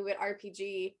and we would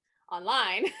RPG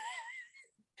online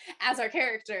as our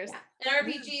characters. Yeah. An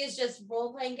RPG is just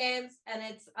role-playing games, and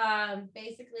it's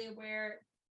basically where,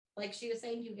 like she was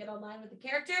saying, you get online with the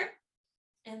character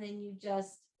and then you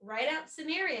just write out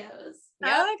scenarios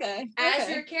as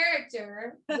your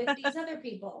character with these other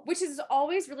people. Which is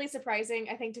always really surprising,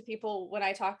 I think, to people when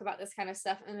I talk about this kind of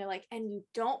stuff, and they're like, and you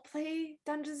don't play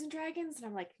Dungeons and Dragons? And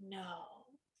I'm like, no.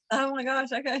 Oh my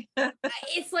gosh, okay.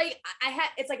 It's like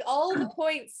it's like all the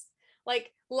points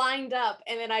like lined up,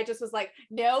 and then I just was like,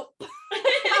 nope.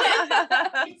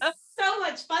 It's so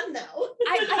much fun though.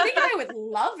 I think I would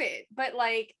love it, but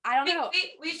like I don't know.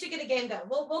 We should get a game though.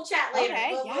 We'll chat later. Okay,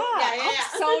 I'm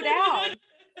so down.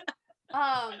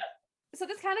 So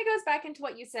this kind of goes back into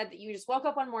what you said, that you just woke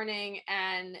up one morning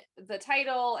and the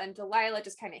title and Delilah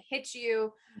just kind of hit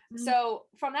you. Mm-hmm. So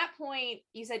from that point,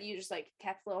 you said you just like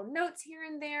kept little notes here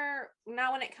and there.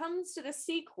 Now, when it comes to the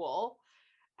sequel,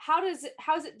 how is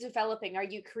it developing? Are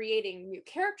you creating new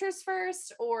characters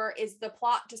first, or is the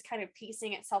plot just kind of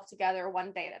piecing itself together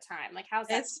one day at a time? Like, how's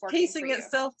that working piecing for you?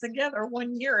 itself together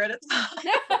 1 year at a time.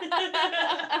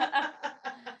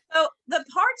 So the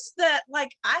parts that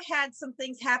like I had some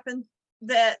things happen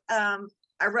that I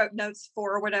wrote notes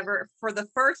for or whatever for the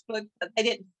first book, but they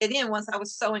didn't fit in once I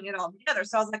was sewing it all together.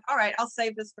 So I was like, all right, I'll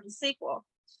save this for the sequel.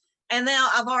 And now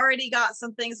I've already got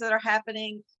some things that are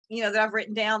happening, that I've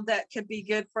written down that could be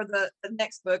good for the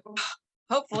next book.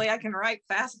 Hopefully I can write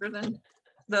faster than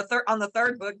on the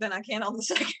third book than I can on the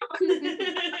second one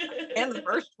and the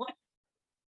first one.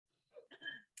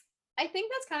 I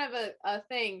think that's kind of a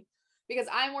thing, because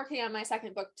I'm working on my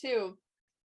second book too,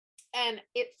 and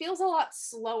it feels a lot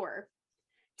slower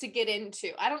to get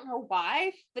into. I don't know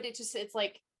why, but it's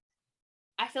like,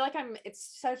 I feel like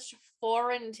it's such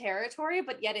foreign territory,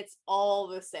 but yet it's all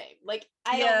the same. Like,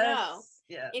 I don't know.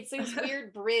 Yeah. It's this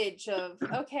weird bridge of,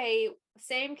 okay,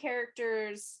 same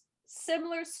characters,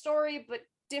 similar story, but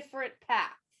different path.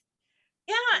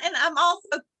 Yeah. And I'm also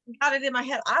got it in my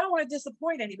head, I don't want to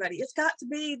disappoint anybody. It's got to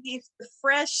be the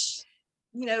fresh,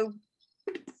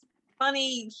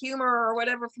 funny humor or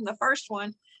whatever from the first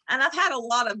one. And I've had a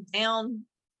lot of down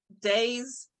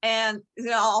days, and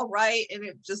I'll write and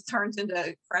it just turns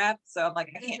into crap. So I'm like,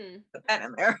 I can't put that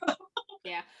in there.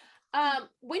 Yeah.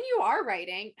 When you are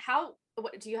writing,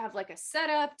 what do you have, like a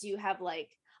setup? Do you have like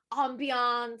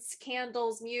ambiance,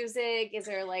 candles, music? Is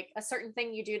there like a certain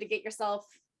thing you do to get yourself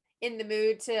in the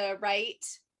mood to write?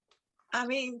 I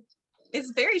mean,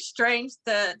 it's very strange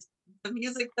that the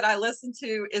music that I listen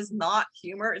to is not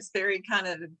humor. It's very kind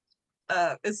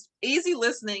of it's easy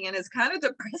listening, and it's kind of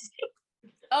depressing.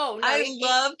 Oh, no, I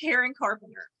love Karen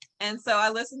Carpenter, and so I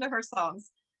listen to her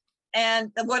songs,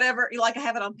 and whatever, like I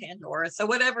have it on Pandora, so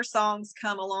whatever songs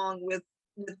come along with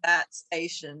that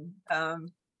station.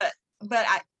 But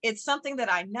it's something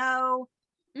that I know.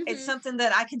 It's something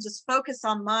that I can just focus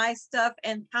on my stuff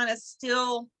and kind of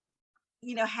still,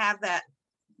 have that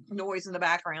noise in the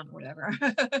background or whatever.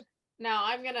 Now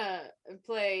I'm gonna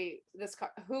play this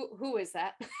card. Who is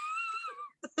that?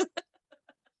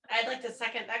 I'd like to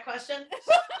second that question.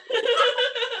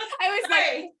 I was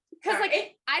like, because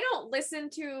like I don't listen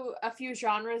to a few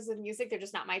genres of music; they're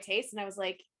just not my taste. And I was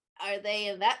like, are they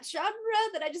in that genre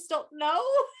that I just don't know?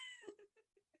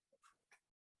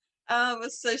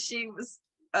 So she was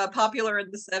popular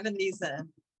in the 70s, and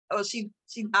she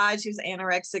died. She was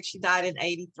anorexic. She died in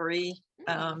 83.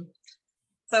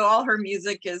 So all her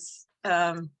music is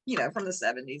from the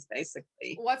 70s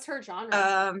basically. What's her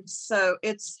genre? So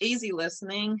it's easy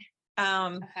listening.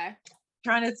 Okay.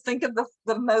 Trying to think of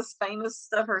the most famous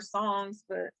of her songs,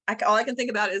 but all I can think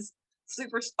about is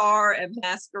Superstar and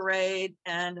Masquerade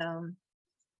and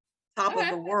Top of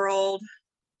the World.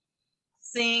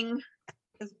 Sing.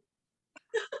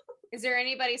 Is there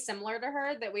anybody similar to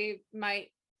her that we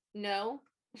might know?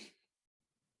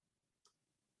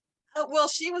 Well,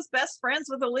 she was best friends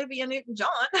with Olivia Newton-John.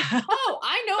 Oh,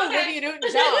 I know Olivia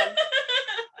Newton-John.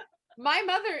 My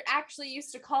mother actually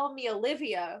used to call me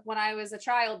Olivia when I was a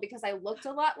child because I looked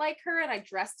a lot like her and I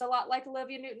dressed a lot like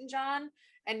Olivia Newton-John.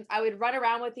 And I would run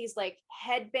around with these like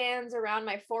headbands around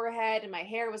my forehead, and my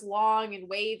hair was long and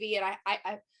wavy. And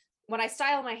I when I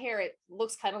style my hair, it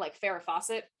looks kind of like Farrah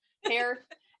Fawcett hair.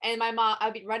 And my mom,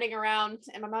 I'd be running around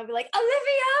and my mom would be like,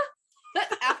 Olivia,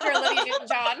 after Olivia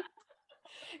Newton-John.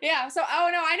 Yeah, so no,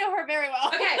 I know her very well.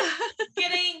 Okay,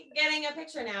 getting a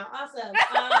picture now. Awesome.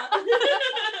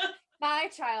 My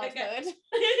childhood,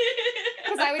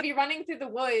 because I would be running through the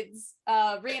woods,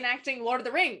 reenacting Lord of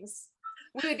the Rings.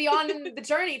 We would be on the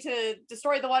journey to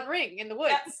destroy the One Ring in the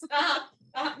woods.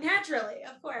 Naturally,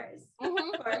 of course.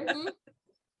 Mm-hmm. Of course.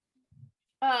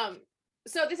 Mm-hmm.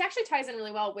 So this actually ties in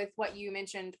really well with what you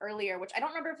mentioned earlier, which I don't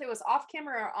remember if it was off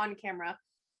camera or on camera.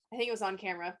 I think it was on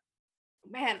camera.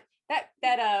 Man, that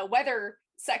weather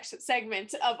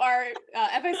segment of our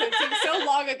episode seems so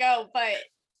long ago, but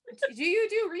do you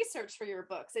do research for your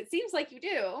books? It seems like you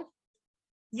do.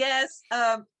 Yes,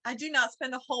 I do not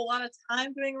spend a whole lot of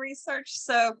time doing research.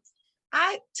 So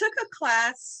I took a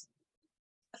class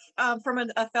from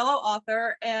a fellow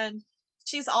author, and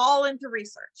she's all into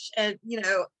research. And,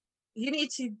 you need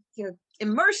to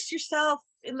immerse yourself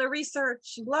in the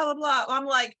research, blah, blah, blah. I'm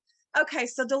like, okay,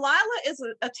 so Delilah is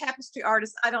a tapestry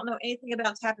artist. I don't know anything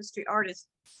about tapestry artists.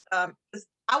 I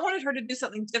wanted her to do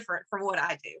something different from what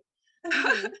I do.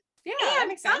 Mm-hmm. Yeah, that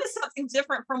makes sense. Kind of something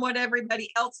different from what everybody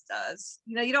else does.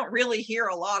 You don't really hear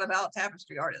a lot about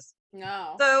tapestry artists.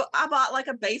 No. So I bought like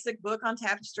a basic book on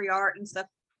tapestry art and stuff.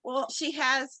 Well, she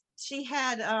had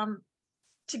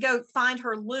to go find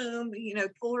her loom,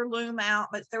 pull her loom out.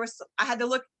 But I had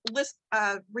to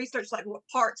research like what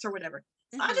parts or whatever.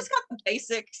 So I just got the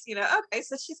basics, okay,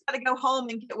 so she's got to go home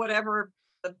and get whatever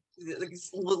the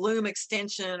loom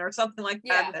extension or something like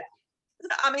that. Yeah.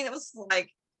 I mean, it was like,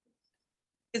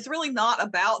 it's really not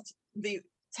about the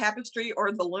tapestry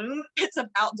or the loom. It's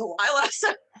about Delilah.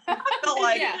 So I felt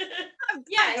like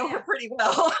I know her pretty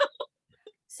well.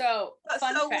 So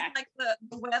fun fact. Like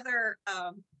the weather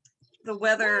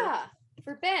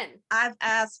for Ben. I've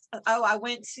asked, I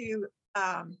went to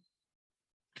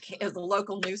it was a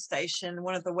local news station.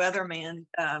 One of the weathermen,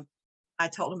 I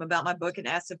told him about my book and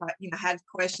asked if I, had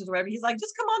questions or whatever. He's like,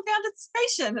 just come on down to the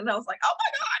station. And I was like, oh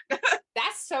my God.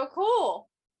 That's so cool.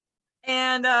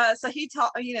 And so he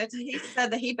taught, he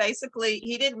said that he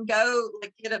didn't go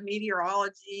like get a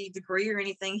meteorology degree or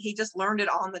anything. He just learned it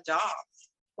on the job.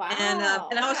 Wow. And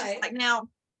I was just like, now,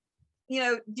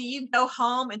 do you go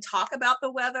home and talk about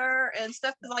the weather and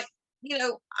stuff? Like,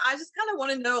 I just kind of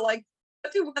want to know, like,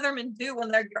 what do weathermen do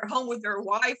when they're home with their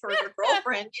wife or their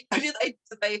girlfriend? Do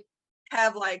they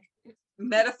have like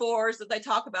metaphors that they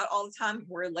talk about all the time,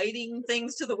 relating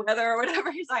things to the weather or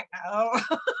whatever? He's like, no.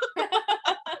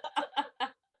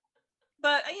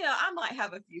 But I might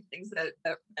have a few things that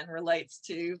Ben relates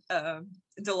to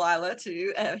Delilah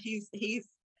too.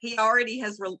 He already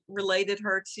has related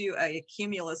her to a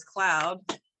cumulus cloud,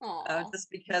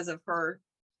 just because of her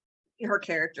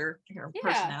character, her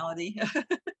personality.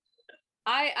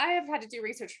 I have had to do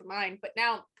research for mine, but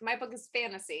now my book is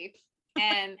fantasy,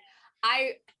 and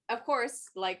I, of course,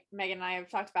 like Megan and I have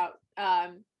talked about,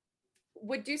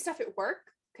 would do stuff at work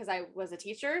because I was a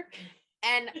teacher.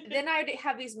 And then I'd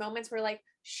have these moments where like,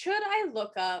 should I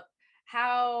look up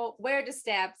where to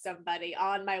stab somebody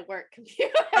on my work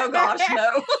computer? Oh gosh,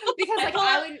 no. Because like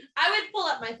I would pull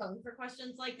up my phone for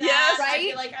questions like that. Yes, right? I'd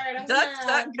be like, all right,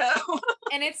 duck, go.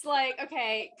 And it's like,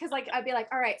 okay, because like I'd be like,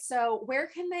 all right, so where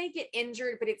can they get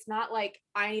injured, but it's not like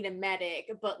I need a medic,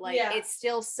 but like it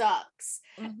still sucks.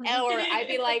 Mm-hmm. Or I'd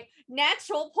be like,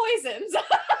 natural poisons.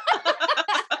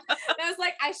 And I was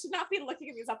like, I should not be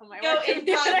looking these up on my work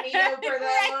computer. For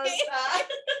those.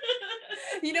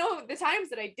 The times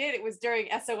that I did, it was during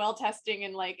SOL testing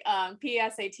and like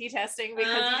PSAT testing,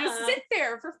 because you just sit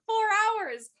there for 4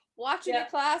 hours watching a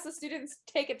class of students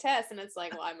take a test, and it's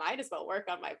like, well, I might as well work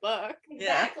on my book.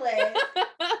 Exactly.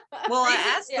 Well,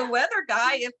 I asked the weather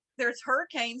guy if there's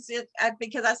hurricanes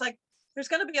because I was like, there's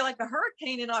going to be like a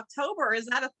hurricane in October. Is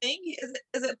that a thing?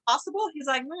 Is it possible? He's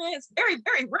like, it's very,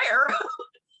 very rare.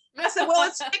 I said, well,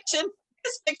 it's fiction.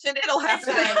 It's fiction. It'll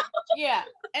happen. Yeah.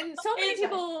 And so many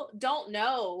people don't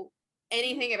know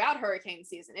anything about hurricane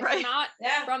season. If you're not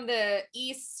from the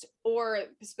east or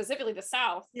specifically the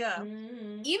south,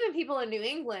 even people in New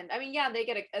England, I mean, they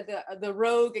get the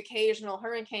rogue occasional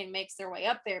hurricane makes their way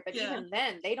up there, but even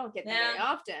then they don't get them very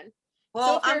often.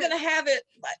 Well, I'm going to have it,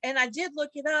 and I did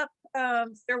look it up.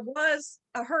 There was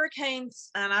a hurricane,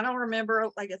 and I don't remember,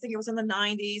 I think it was in the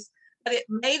 90s, but it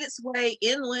made its way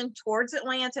inland towards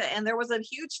Atlanta, and there was a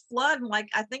huge flood, and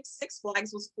I think Six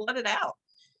Flags was flooded out.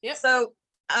 Yep. So,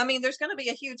 I mean, there's going to be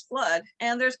a huge flood,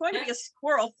 and there's going to be a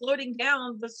squirrel floating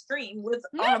down the stream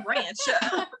on a branch.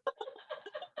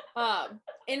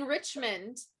 In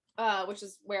Richmond, which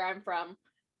is where I'm from,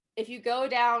 if you go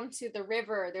down to the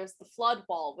river, there's the flood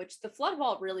wall, which the flood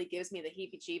wall really gives me the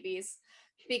heebie-jeebies,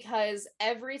 because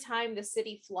every time the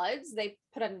city floods, they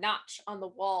put a notch on the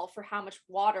wall for how much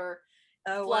water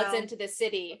floods into the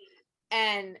city.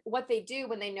 And what they do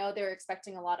when they know they're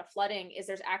expecting a lot of flooding is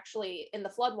there's actually, in the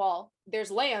flood wall, there's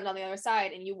land on the other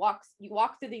side, and you walk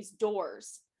through these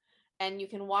doors, and you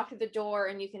can walk through the door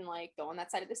and you can go on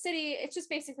that side of the city. It's just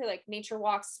basically like nature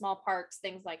walks, small parks,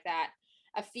 things like that.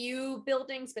 A few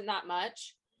buildings, but not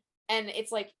much. And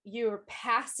it's like you're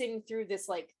passing through this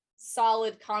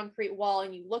solid concrete wall,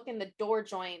 and you look in the door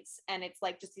joints, and it's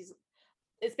just these,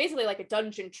 it's basically like a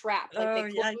dungeon trap.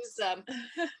 They close them.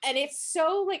 And it's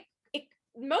so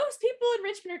most people in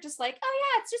Richmond are just oh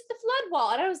yeah, it's just the flood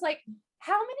wall. And I was like,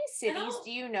 how many cities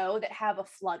do you know that have a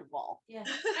flood wall? Yeah,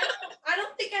 I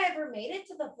don't think I ever made it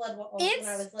to the flood wall. It's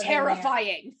when I was living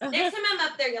terrifying. There. Next time I'm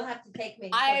up there, you'll have to take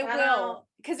me. I will,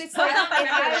 because it's it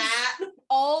has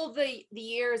all the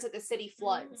years that the city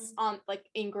floods on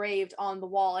engraved on the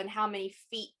wall, and how many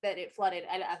feet that it flooded.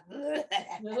 And it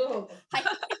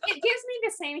gives me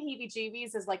the same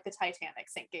heebie-jeebies as the Titanic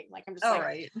sinking. I'm just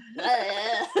right.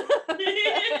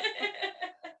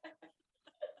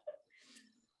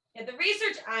 Yeah, the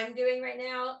research I'm doing right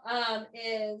now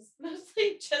is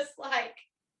mostly just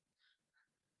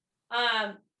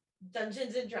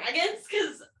Dungeons and Dragons,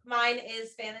 because mine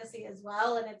is fantasy as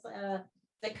well, and it's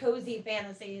the cozy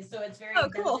fantasy, so it's very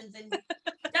cool.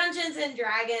 Dungeons and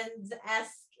Dragons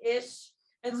esque-ish.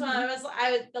 And so I was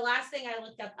the last thing I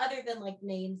looked up, other than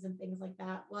names and things like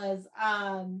that, was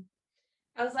I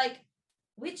was like,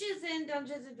 witches in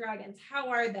Dungeons and Dragons, how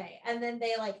are they? And then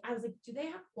I was like, do they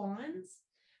have wands?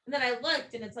 And then I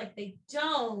looked, and it's they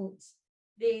don't.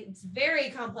 It's very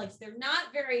complex. They're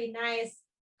not very nice.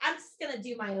 I'm just gonna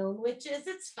do my own witches.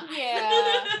 It's fine.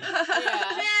 Yeah.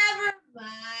 Never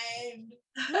mind.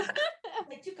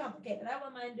 Too complicated. I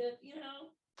wouldn't mind it,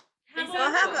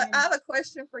 I have a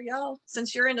question for y'all,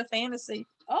 since you're into fantasy.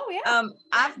 Oh yeah.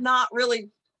 I've not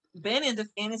really been into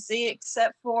fantasy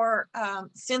except for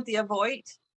Cynthia Voigt.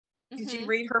 Did you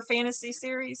read her fantasy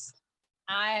series?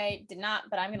 I did not,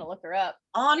 but I'm going to look her up.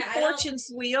 On Fortune's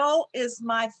Wheel is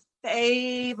my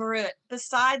favorite.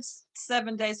 Besides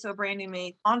 7 Days to a Brand New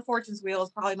Me, On Fortune's Wheel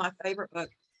is probably my favorite book.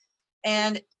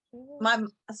 And I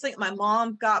think my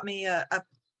mom got me a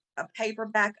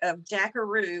paperback of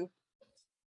Jackaroo.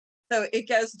 So it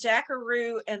goes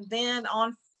Jackaroo, and then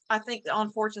I think On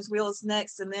Fortune's Wheel is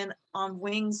next, and then On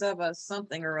Wings of a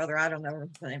something or other. I don't know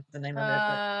the name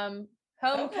of it.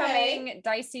 Homecoming,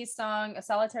 Dicey Song, A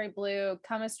Solitary Blue,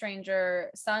 Come a Stranger,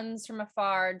 Suns from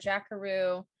Afar,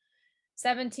 Jackaroo,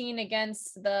 17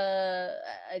 Against the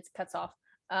it cuts off.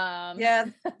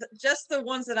 Just the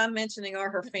ones that I'm mentioning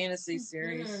are her fantasy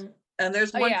series. And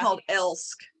there's one called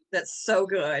Elsk that's so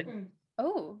good.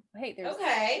 Oh, hey, there's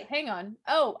hang on.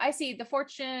 Oh, I see the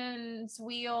Fortune's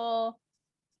Wheel.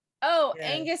 Oh,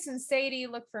 yes. Angus and Sadie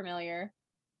look familiar.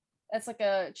 That's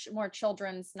a more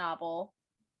children's novel.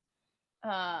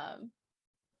 Well,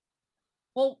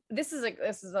 this is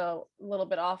a little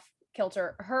bit off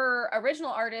kilter. Her original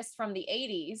artist from the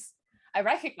 80s, I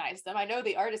recognize them. I know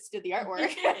the artist did the artwork.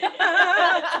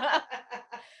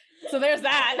 So there's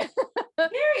that.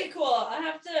 Very cool. I'll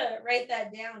have to write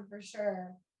that down for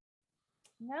sure.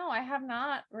 No, I have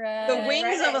not read The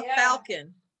Wings of a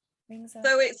Falcon.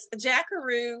 So it's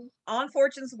Jackaroo, On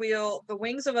Fortune's Wheel, The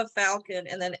Wings of a Falcon,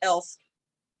 and then Elsk.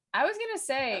 I was gonna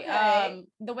say,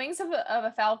 The Wings of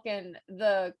a Falcon,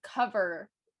 the cover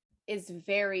is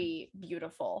very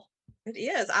beautiful. It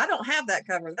is. I don't have that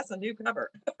cover. That's a new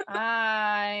cover.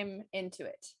 I'm into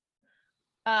it.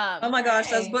 Oh my gosh,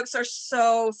 those books are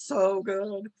so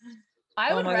good.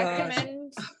 I would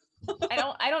recommend.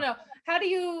 I don't know. How do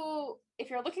you, if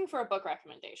you're looking for a book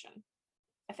recommendation,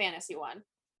 a fantasy one,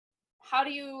 how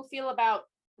do you feel about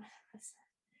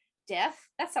death?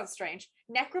 That sounds strange.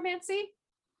 Necromancy?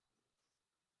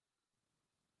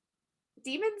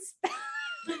 Demons?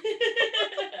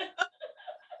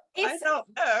 I don't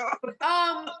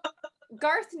know.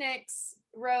 Garth Nix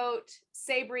wrote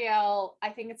Sabriel. I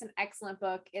think it's an excellent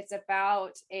book. It's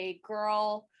about a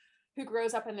girl who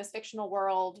grows up in this fictional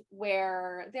world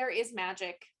where there is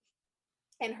magic,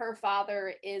 and her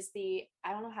father is I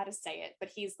don't know how to say it, but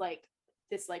he's like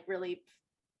this like really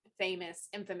famous,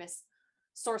 infamous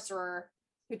sorcerer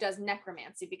who does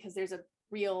necromancy, because they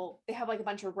have like a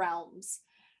bunch of realms.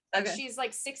 Okay. She's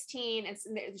like 16 and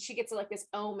she gets like this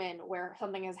omen where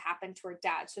something has happened to her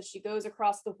dad. So she goes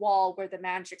across the wall where the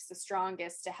magic's the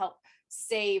strongest to help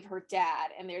save her dad.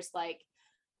 And there's like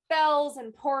bells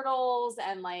and portals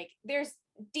and like there's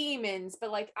demons, but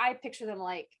like I picture them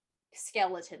like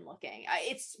skeleton looking.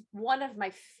 It's one of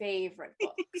my favorite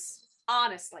books.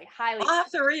 Honestly, highly. I'll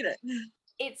have to read it.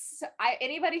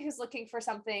 Anybody who's looking for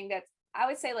something that's, I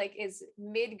would say like is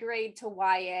mid-grade to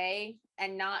YA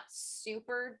and not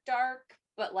super dark,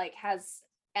 but like has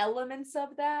elements of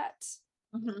that.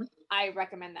 Mm-hmm. I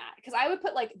recommend that, because I would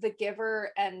put like The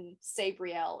Giver and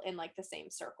Sabriel in like the same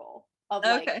circle of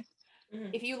like,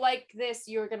 if you like this,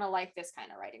 you're gonna like this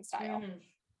kind of writing style.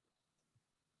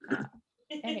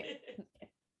 Anyway.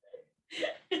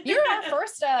 You're our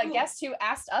first guest who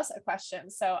asked us a question,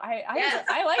 so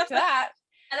I liked that.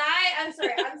 And I'm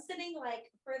sorry, I'm sitting like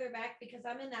further back because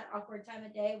I'm in that awkward time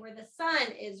of day where the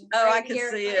sun is right I can here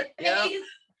see in it. my face.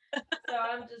 So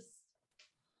I'm just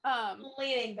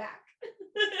leaning back.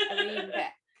 Lean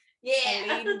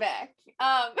back.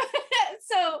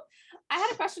 So I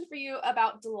had a question for you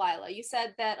about Delilah. You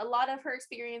said that a lot of her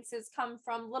experiences come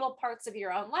from little parts of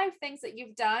your own life, things that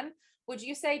you've done. Would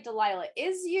you say Delilah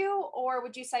is you, or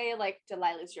would you say like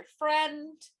Delilah's your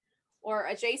friend, or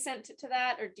adjacent to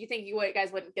that? Or do you think you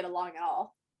guys wouldn't get along at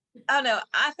all? Oh no,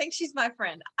 I think she's my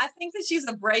friend. I think that she's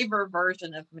a braver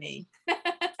version of me.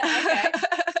 Okay.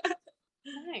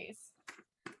 Nice.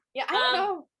 Yeah, I don't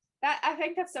know. I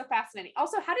think that's so fascinating.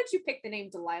 Also, how did you pick the name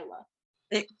Delilah?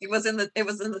 It was in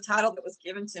the title that was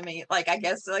given to me. Like, I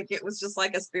guess like it was just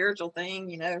like a spiritual thing,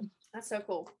 you know. That's so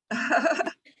cool.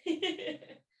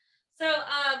 So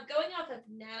going off of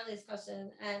Natalie's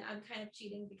question, and I'm kind of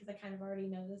cheating because I kind of already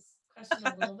know this question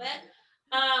a little bit.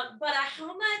 But how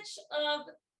much of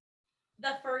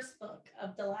the first book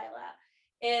of Delilah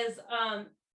is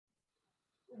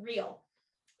real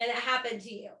and it happened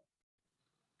to you?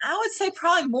 I would say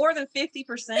probably more than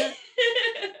 50%.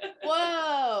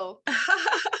 Whoa.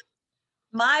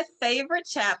 My favorite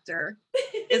chapter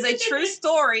is a true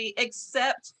story,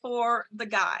 except for the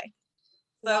guy.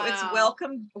 So It's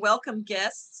welcome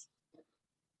guests.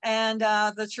 And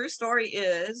the true story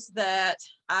is that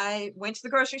I went to the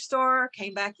grocery store,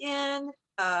 came back in,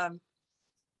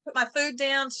 put my food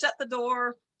down, shut the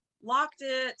door, locked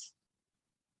it.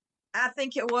 I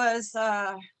think it was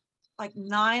like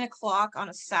 9:00 on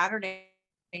a Saturday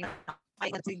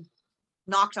night.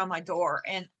 Knocked on my door,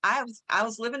 and I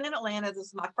was living in Atlanta. This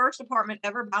is my first apartment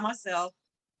ever by myself,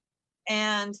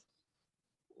 and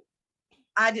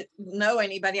I didn't know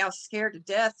anybody. I was scared to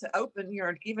death to open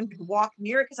or even walk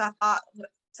near it, because I thought,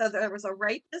 so there was a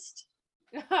rapist,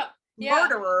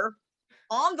 murderer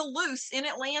on the loose in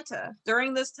Atlanta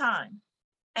during this time.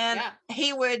 And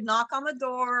he would knock on the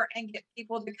door and get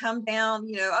people to come down,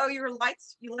 you know, oh, you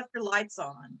left your lights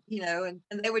on, you know, and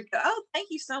they would go, oh, thank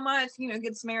you so much, you know,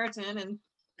 Good Samaritan, and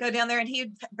go down there, and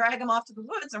he'd drag them off to the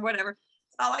woods or whatever.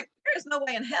 So I'm like, there's no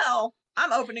way in hell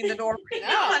I'm opening the door. No.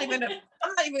 I'm not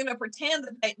even gonna pretend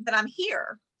that I'm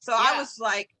here. So I was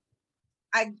like,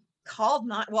 I called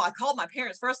my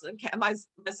parents first. My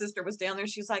sister was down there.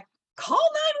 She's like, call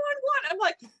 911. I'm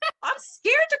like, I'm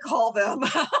scared to call them.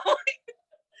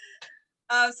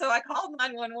 So I called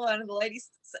 911, and the lady,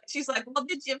 she's like, well,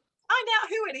 did you find out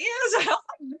who it is? And I was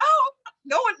like, no, I'm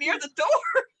not going near the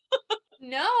door.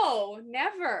 No,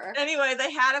 never. Anyway,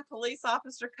 they had a police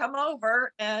officer come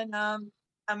over, and I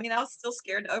was still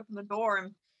scared to open the door,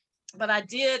 but I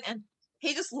did, and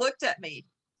he just looked at me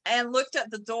and looked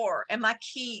at the door, and my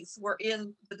keys were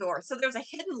in the door. So there's a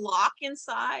hidden lock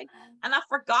inside, and I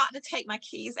forgot to take my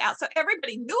keys out. So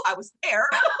everybody knew I was there.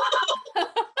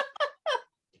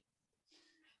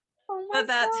 But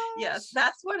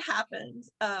that's what happened.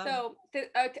 So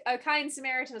a kind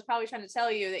Samaritan was probably trying to tell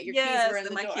you that your keys were in the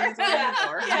door. Keys were in the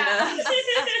door. Yeah.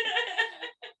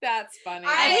 That's funny.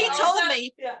 And he told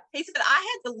me, he said,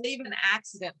 I had to leave an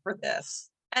accident for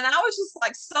this. And I was just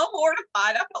like so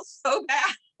mortified. I felt so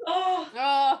bad.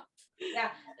 Oh.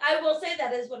 Yeah, I will say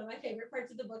that is one of my favorite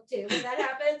parts of the book too. When that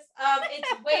happens,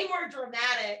 it's way more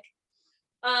dramatic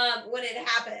when it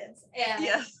happens. And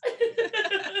yes,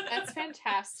 that's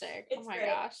fantastic. It's oh my great.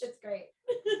 gosh, it's great.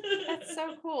 that's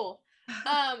so cool.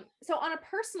 So on a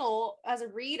personal, as a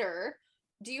reader,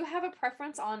 do you have a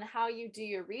preference on how you do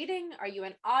your reading? Are you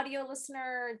an audio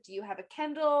listener? Do you have a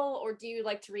Kindle, or do you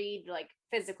like to read like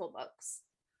physical books?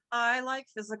 I like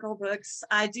physical books.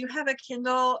 I do have a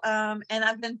Kindle, and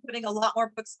I've been putting a lot more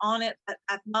books on it, but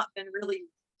I've not been really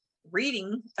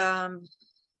reading.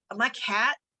 My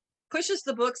cat pushes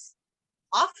the books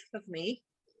off of me.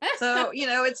 So,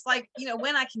 it's like,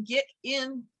 when I can get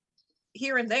in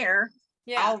here and there,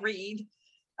 I'll read.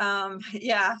 So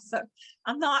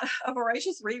I'm not a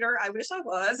voracious reader. I wish I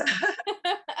was.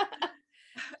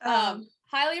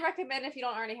 Highly recommend, if you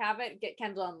don't already have it, get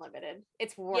Kindle Unlimited.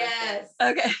 It's worth it.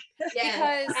 Okay.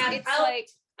 Yes. Because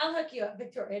it's I'll hook you up,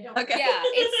 Victoria. Don't okay. Yeah,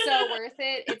 it's so worth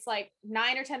it. It's like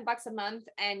 $9 or $10 a month,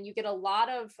 and you get a lot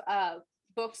of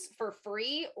books for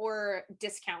free or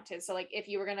discounted. So like if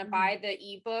you were gonna buy the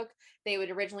ebook, they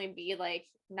would originally be like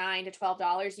 $9 to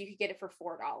 $12. You could get it for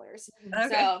 $4. Okay.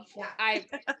 So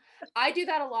I do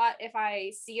that a lot. If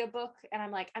I see a book and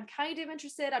I'm like, I'm kind of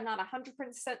interested, I'm not 100%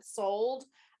 sold,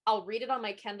 I'll read it on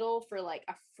my Kindle for like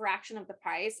a fraction of the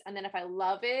price. And then if I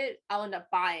love it, I'll end up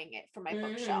buying it for my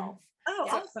bookshelf. Oh,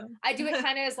 so awesome. I do it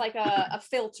kind of as like a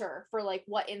filter for like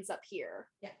what ends up here.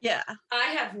 Yeah. I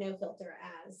have no filter,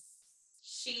 as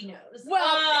she knows.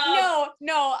 Well,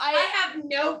 no, I have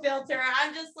no filter.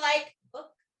 I'm just like,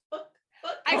 book.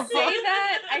 I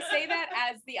say that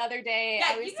as the other day.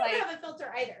 Yeah, I was you don't like, have a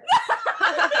filter either.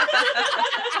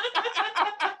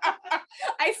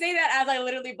 I say that as I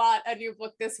literally bought a new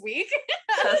book this week.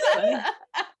 That's funny.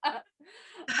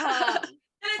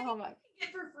 Oh my!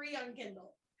 Get for free on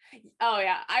Kindle. Oh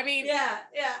yeah, I mean, yeah.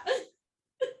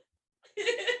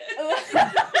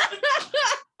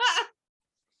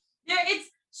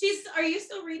 Are you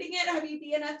still reading it? Have you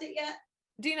DNF'd it yet?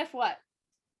 DNF what?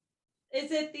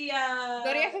 Is it the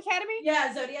Zodiac Academy?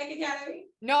 Yeah, Zodiac Academy.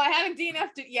 No, I haven't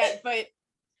DNF'd it yet, but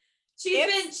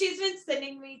she's been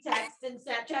sending me texts and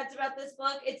Snapchats about this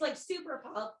book. It's like super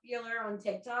popular on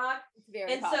TikTok. It's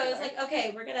very popular. So it's like,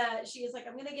 okay, she was like,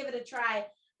 I'm gonna give it a try.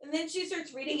 And then she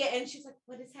starts reading it and she's like,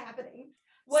 what is happening?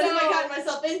 What have I gotten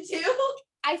myself into?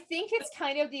 I think it's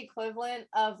kind of the equivalent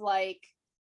of like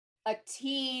a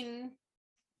teen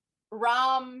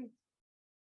rom,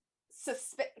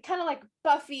 kind of like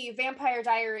Buffy, Vampire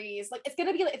Diaries. Like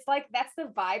it's like that's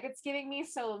the vibe it's giving me.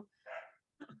 So,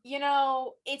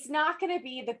 it's not gonna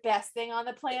be the best thing on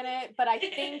the planet, but I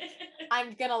think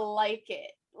I'm gonna like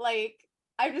it. Like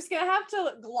I'm just gonna have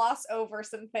to gloss over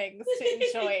some things to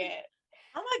enjoy it.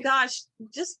 Oh my gosh,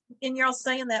 just in y'all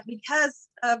saying that, because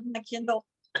of my Kindle,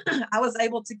 I was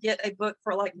able to get a book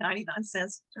for like 99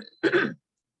 cents.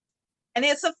 And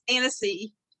it's a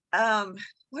fantasy.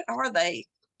 What are they?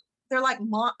 They're like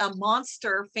a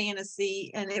monster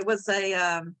fantasy. And it was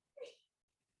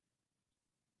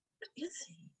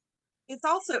it's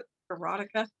also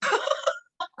erotica.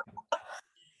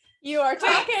 You are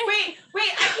talking. Wait,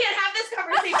 I can't have this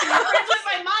conversation. You're friends with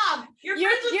my mom. You're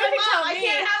friends with my mom. I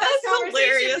can't have this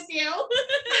conversation with you.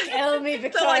 Tell me,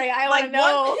 Victoria. So I want to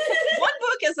know. One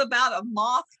book is about a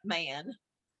Mothman.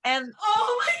 And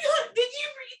oh my God, did you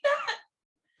read that?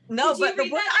 No, but the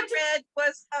book I read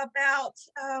was about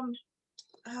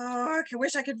I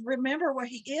wish I could remember what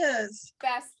he is.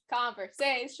 Best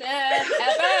conversation ever.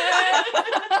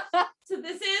 So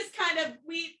this is kind of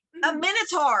a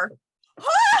minotaur.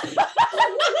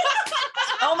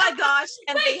 Oh my gosh.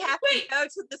 And they have to go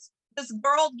to this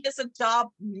girl gets a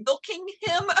job milking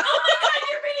him. Oh my God,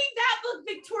 you're reading that book,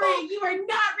 Victoria. You are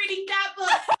not reading that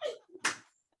book.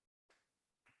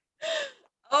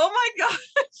 Oh my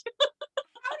gosh.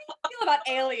 How do you feel about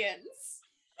aliens?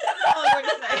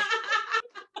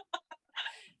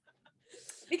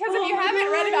 Because if you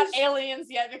haven't read about aliens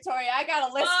yet, Victoria, I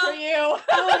got a list for you.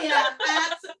 Oh yeah,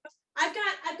 I've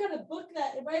got a book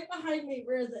that right behind me.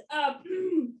 Where is it? I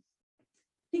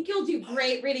think you'll do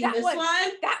great reading this one.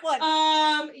 That one.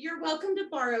 You're welcome to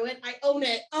borrow it. I own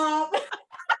it. All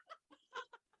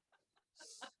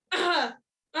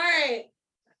right.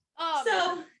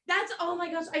 So that's, oh my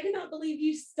gosh, I cannot believe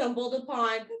you stumbled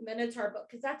upon the Minotaur book,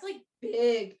 because that's like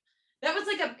big. That was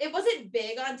like it wasn't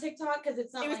big on TikTok because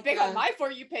it's not. It was like big on my For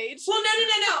You page. Well, no.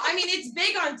 I mean, it's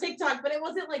big on TikTok, but it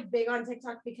wasn't like big on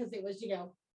TikTok because it was,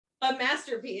 a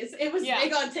masterpiece. It was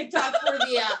big on TikTok for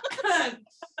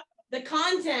the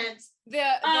content. The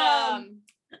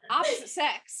opposite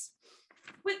sex.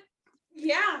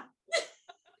 Yeah.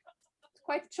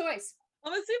 Quite the choice.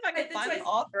 I'm gonna see if I can find the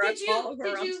author. I follow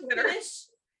her on Twitter.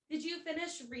 Did you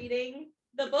finish reading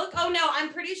the book? Oh no,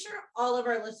 I'm pretty sure all of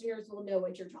our listeners will know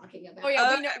what you're talking about. Oh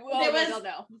yeah, we know. Well, they'll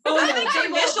know. Oh, I think her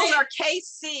initials are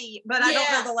KC, but I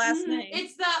don't know the last name.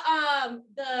 It's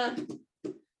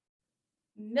the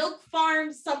Milk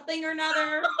Farm something or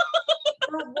another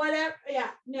or whatever.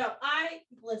 Yeah, no,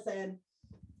 listen.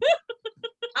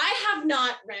 I have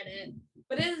not read it,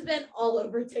 but it has been all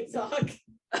over TikTok.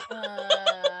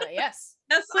 Yes.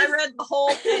 Yes, I read the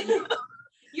whole thing.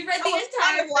 You read the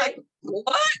entire thing. Like,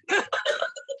 what?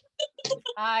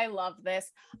 I love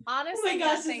this. Honestly, oh my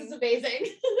gosh, this is amazing.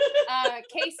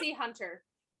 Casey Hunter.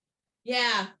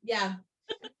 Yeah.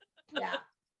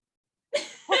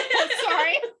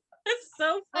 Sorry. It's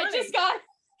so funny.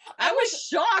 I was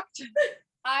shocked.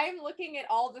 I'm looking at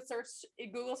all the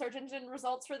Google search engine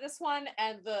results for this one,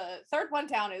 and the third one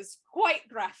down is quite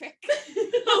graphic.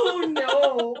 Oh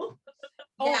no.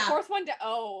 Oh, fourth one down.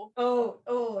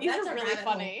 Oh. These are really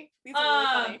funny. These are really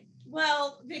funny.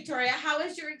 Well, Victoria, how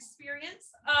was your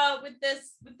experience with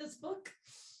this book?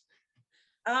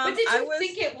 What did you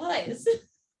think it was?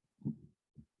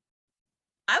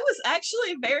 I was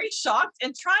actually very shocked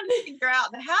and trying to figure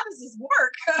out how does this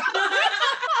work?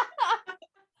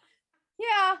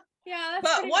 Yeah.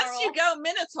 But once you go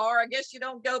Minotaur, I guess you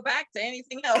don't go back to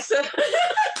anything else.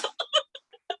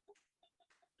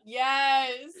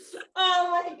 Yes. Oh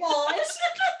my gosh.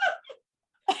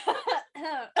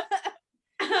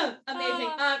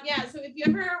 Amazing. Yeah. So if you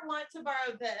ever want to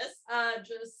borrow this,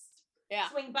 just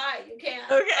swing by. You can.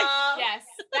 Okay. Yes,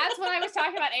 that's what I was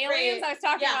talking about. Aliens. Great. I was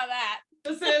talking about that.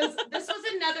 This was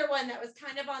another one that was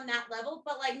kind of on that level,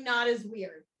 but like not as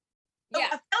weird. Yeah. I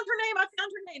found her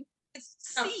name. It's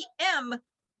C.M.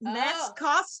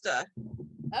 Nascosta.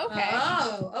 Okay.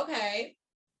 Oh, okay.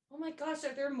 Oh my gosh,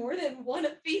 are there more than one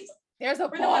of these? There's a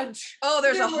bunch. Oh,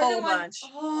 there's a whole bunch.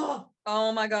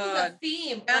 Oh my God. It's a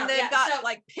theme. And they've got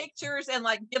like pictures and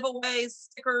like giveaways,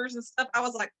 stickers and stuff. I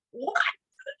was like, what?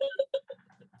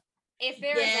 If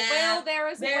there is a will, there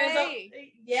is a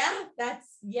way.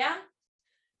 Yeah.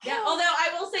 Although I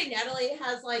will say Natalie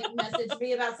has like messaged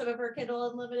me about some of her Kindle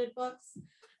Unlimited books.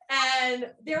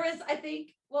 And there was, I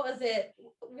think, what was it?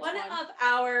 One of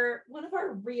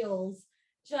our reels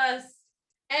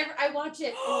I watch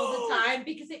it all the time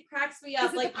because it cracks me up.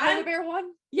 Is it like the Polar Bear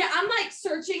one? Yeah, I'm like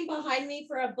searching behind me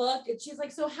for a book, and she's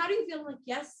like, "So how do you feel?" I'm like,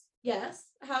 "Yes.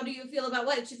 How do you feel about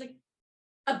what?" And she's like,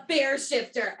 "A bear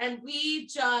shifter," and we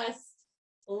just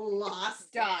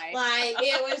lost it. Like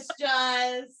it was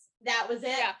just that was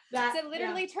it. Yeah. So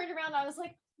literally turned around. And I was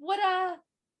like, "What a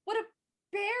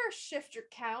bear shifter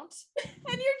count?"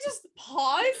 And you're just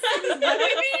paused. And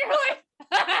you're like,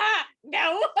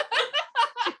 no.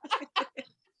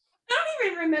 I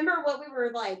don't even remember what we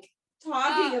were like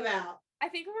talking about. I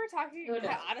think we were talking.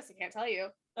 I honestly can't tell you.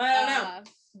 I don't know.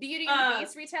 Beauty and the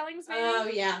Beast retellings, maybe. Oh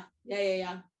yeah.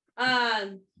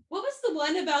 What was the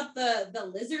one about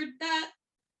the lizard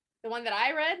the one that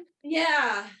I read?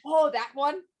 Yeah. Oh, that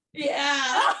one.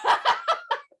 Yeah.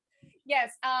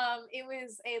 Yes. It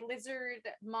was a lizard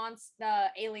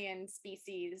monster alien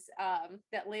species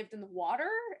that lived in the water,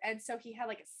 and so he had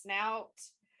like a snout.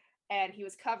 And he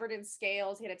was covered in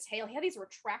scales. He had a tail. He had these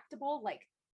retractable, like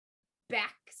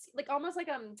backs, like almost like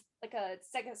a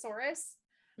stegosaurus.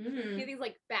 Mm-hmm. He had these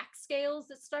like back scales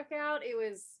that stuck out. It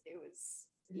was.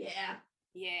 Yeah.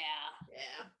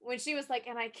 When she was like,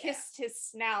 and I kissed his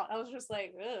snout, I was just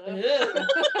like, ugh.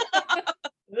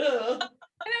 Ugh.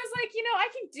 And I was like, I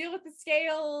can deal with the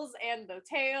scales and the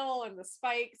tail and the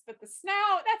spikes, but the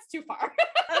snout, that's too far.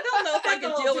 I don't know if I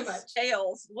can deal with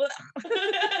scales.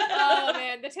 Oh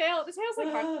man, the tail's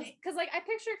like hard because like I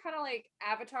picture kind of like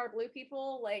Avatar blue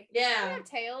people, like they have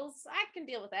tails. I can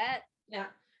deal with that. Yeah,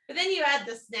 but then you add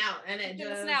the snout, and it just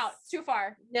the snout too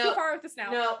far. No, too far with the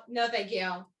snout. No, thank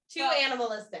you. Too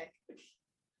animalistic.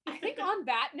 I think on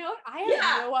that note, I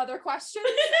have no other questions.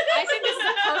 I think this is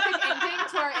a perfect ending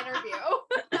to our interview.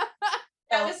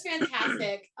 That was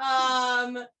fantastic.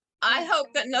 I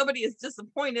hope that nobody is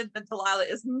disappointed that Delilah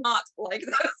is not like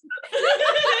this.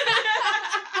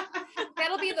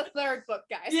 That'll be the third book,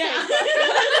 guys. Yeah.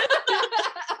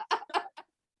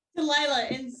 Delilah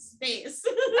in space.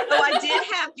 Oh, I did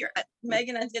have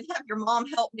Megan, I did have your mom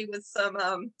help me with some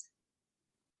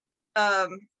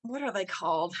what are they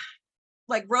called?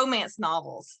 Like romance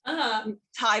novels.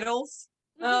 Titles.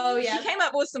 Oh yeah. She came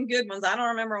up with some good ones. I don't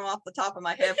remember them off the top of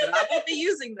my head, but I will be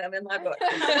using them in my book.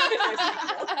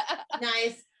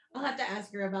 Nice. I'll have to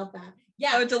ask her about that.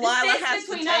 Yeah. Oh, Delilah has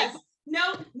to take.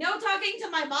 No talking to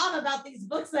my mom about these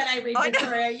books that I read,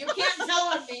 Victoria. You can't tell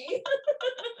on me.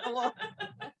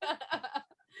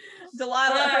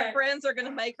 Delilah, her friends are going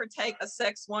to make her take a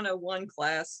Sex 101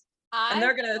 class. And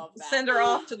they're going to send her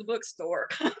off to the bookstore.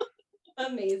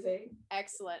 Amazing.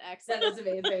 Excellent. That is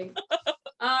amazing.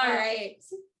 All right.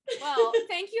 Well,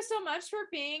 thank you so much for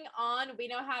being on We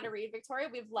Know How to Read, Victoria.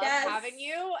 We've loved having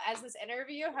you, as this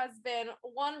interview has been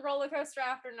one roller coaster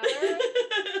after another.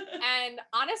 And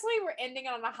honestly, we're ending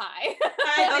on a high.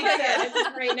 I think so. It's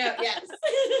a great note. Yes.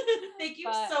 Thank you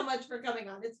so much for coming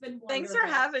on. It's been wonderful. Thanks for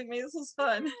having me. This was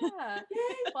fun. Yeah.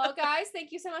 Well, guys,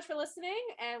 thank you so much for listening,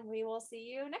 and we will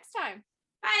see you next time.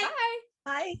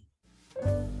 Bye.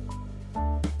 Bye.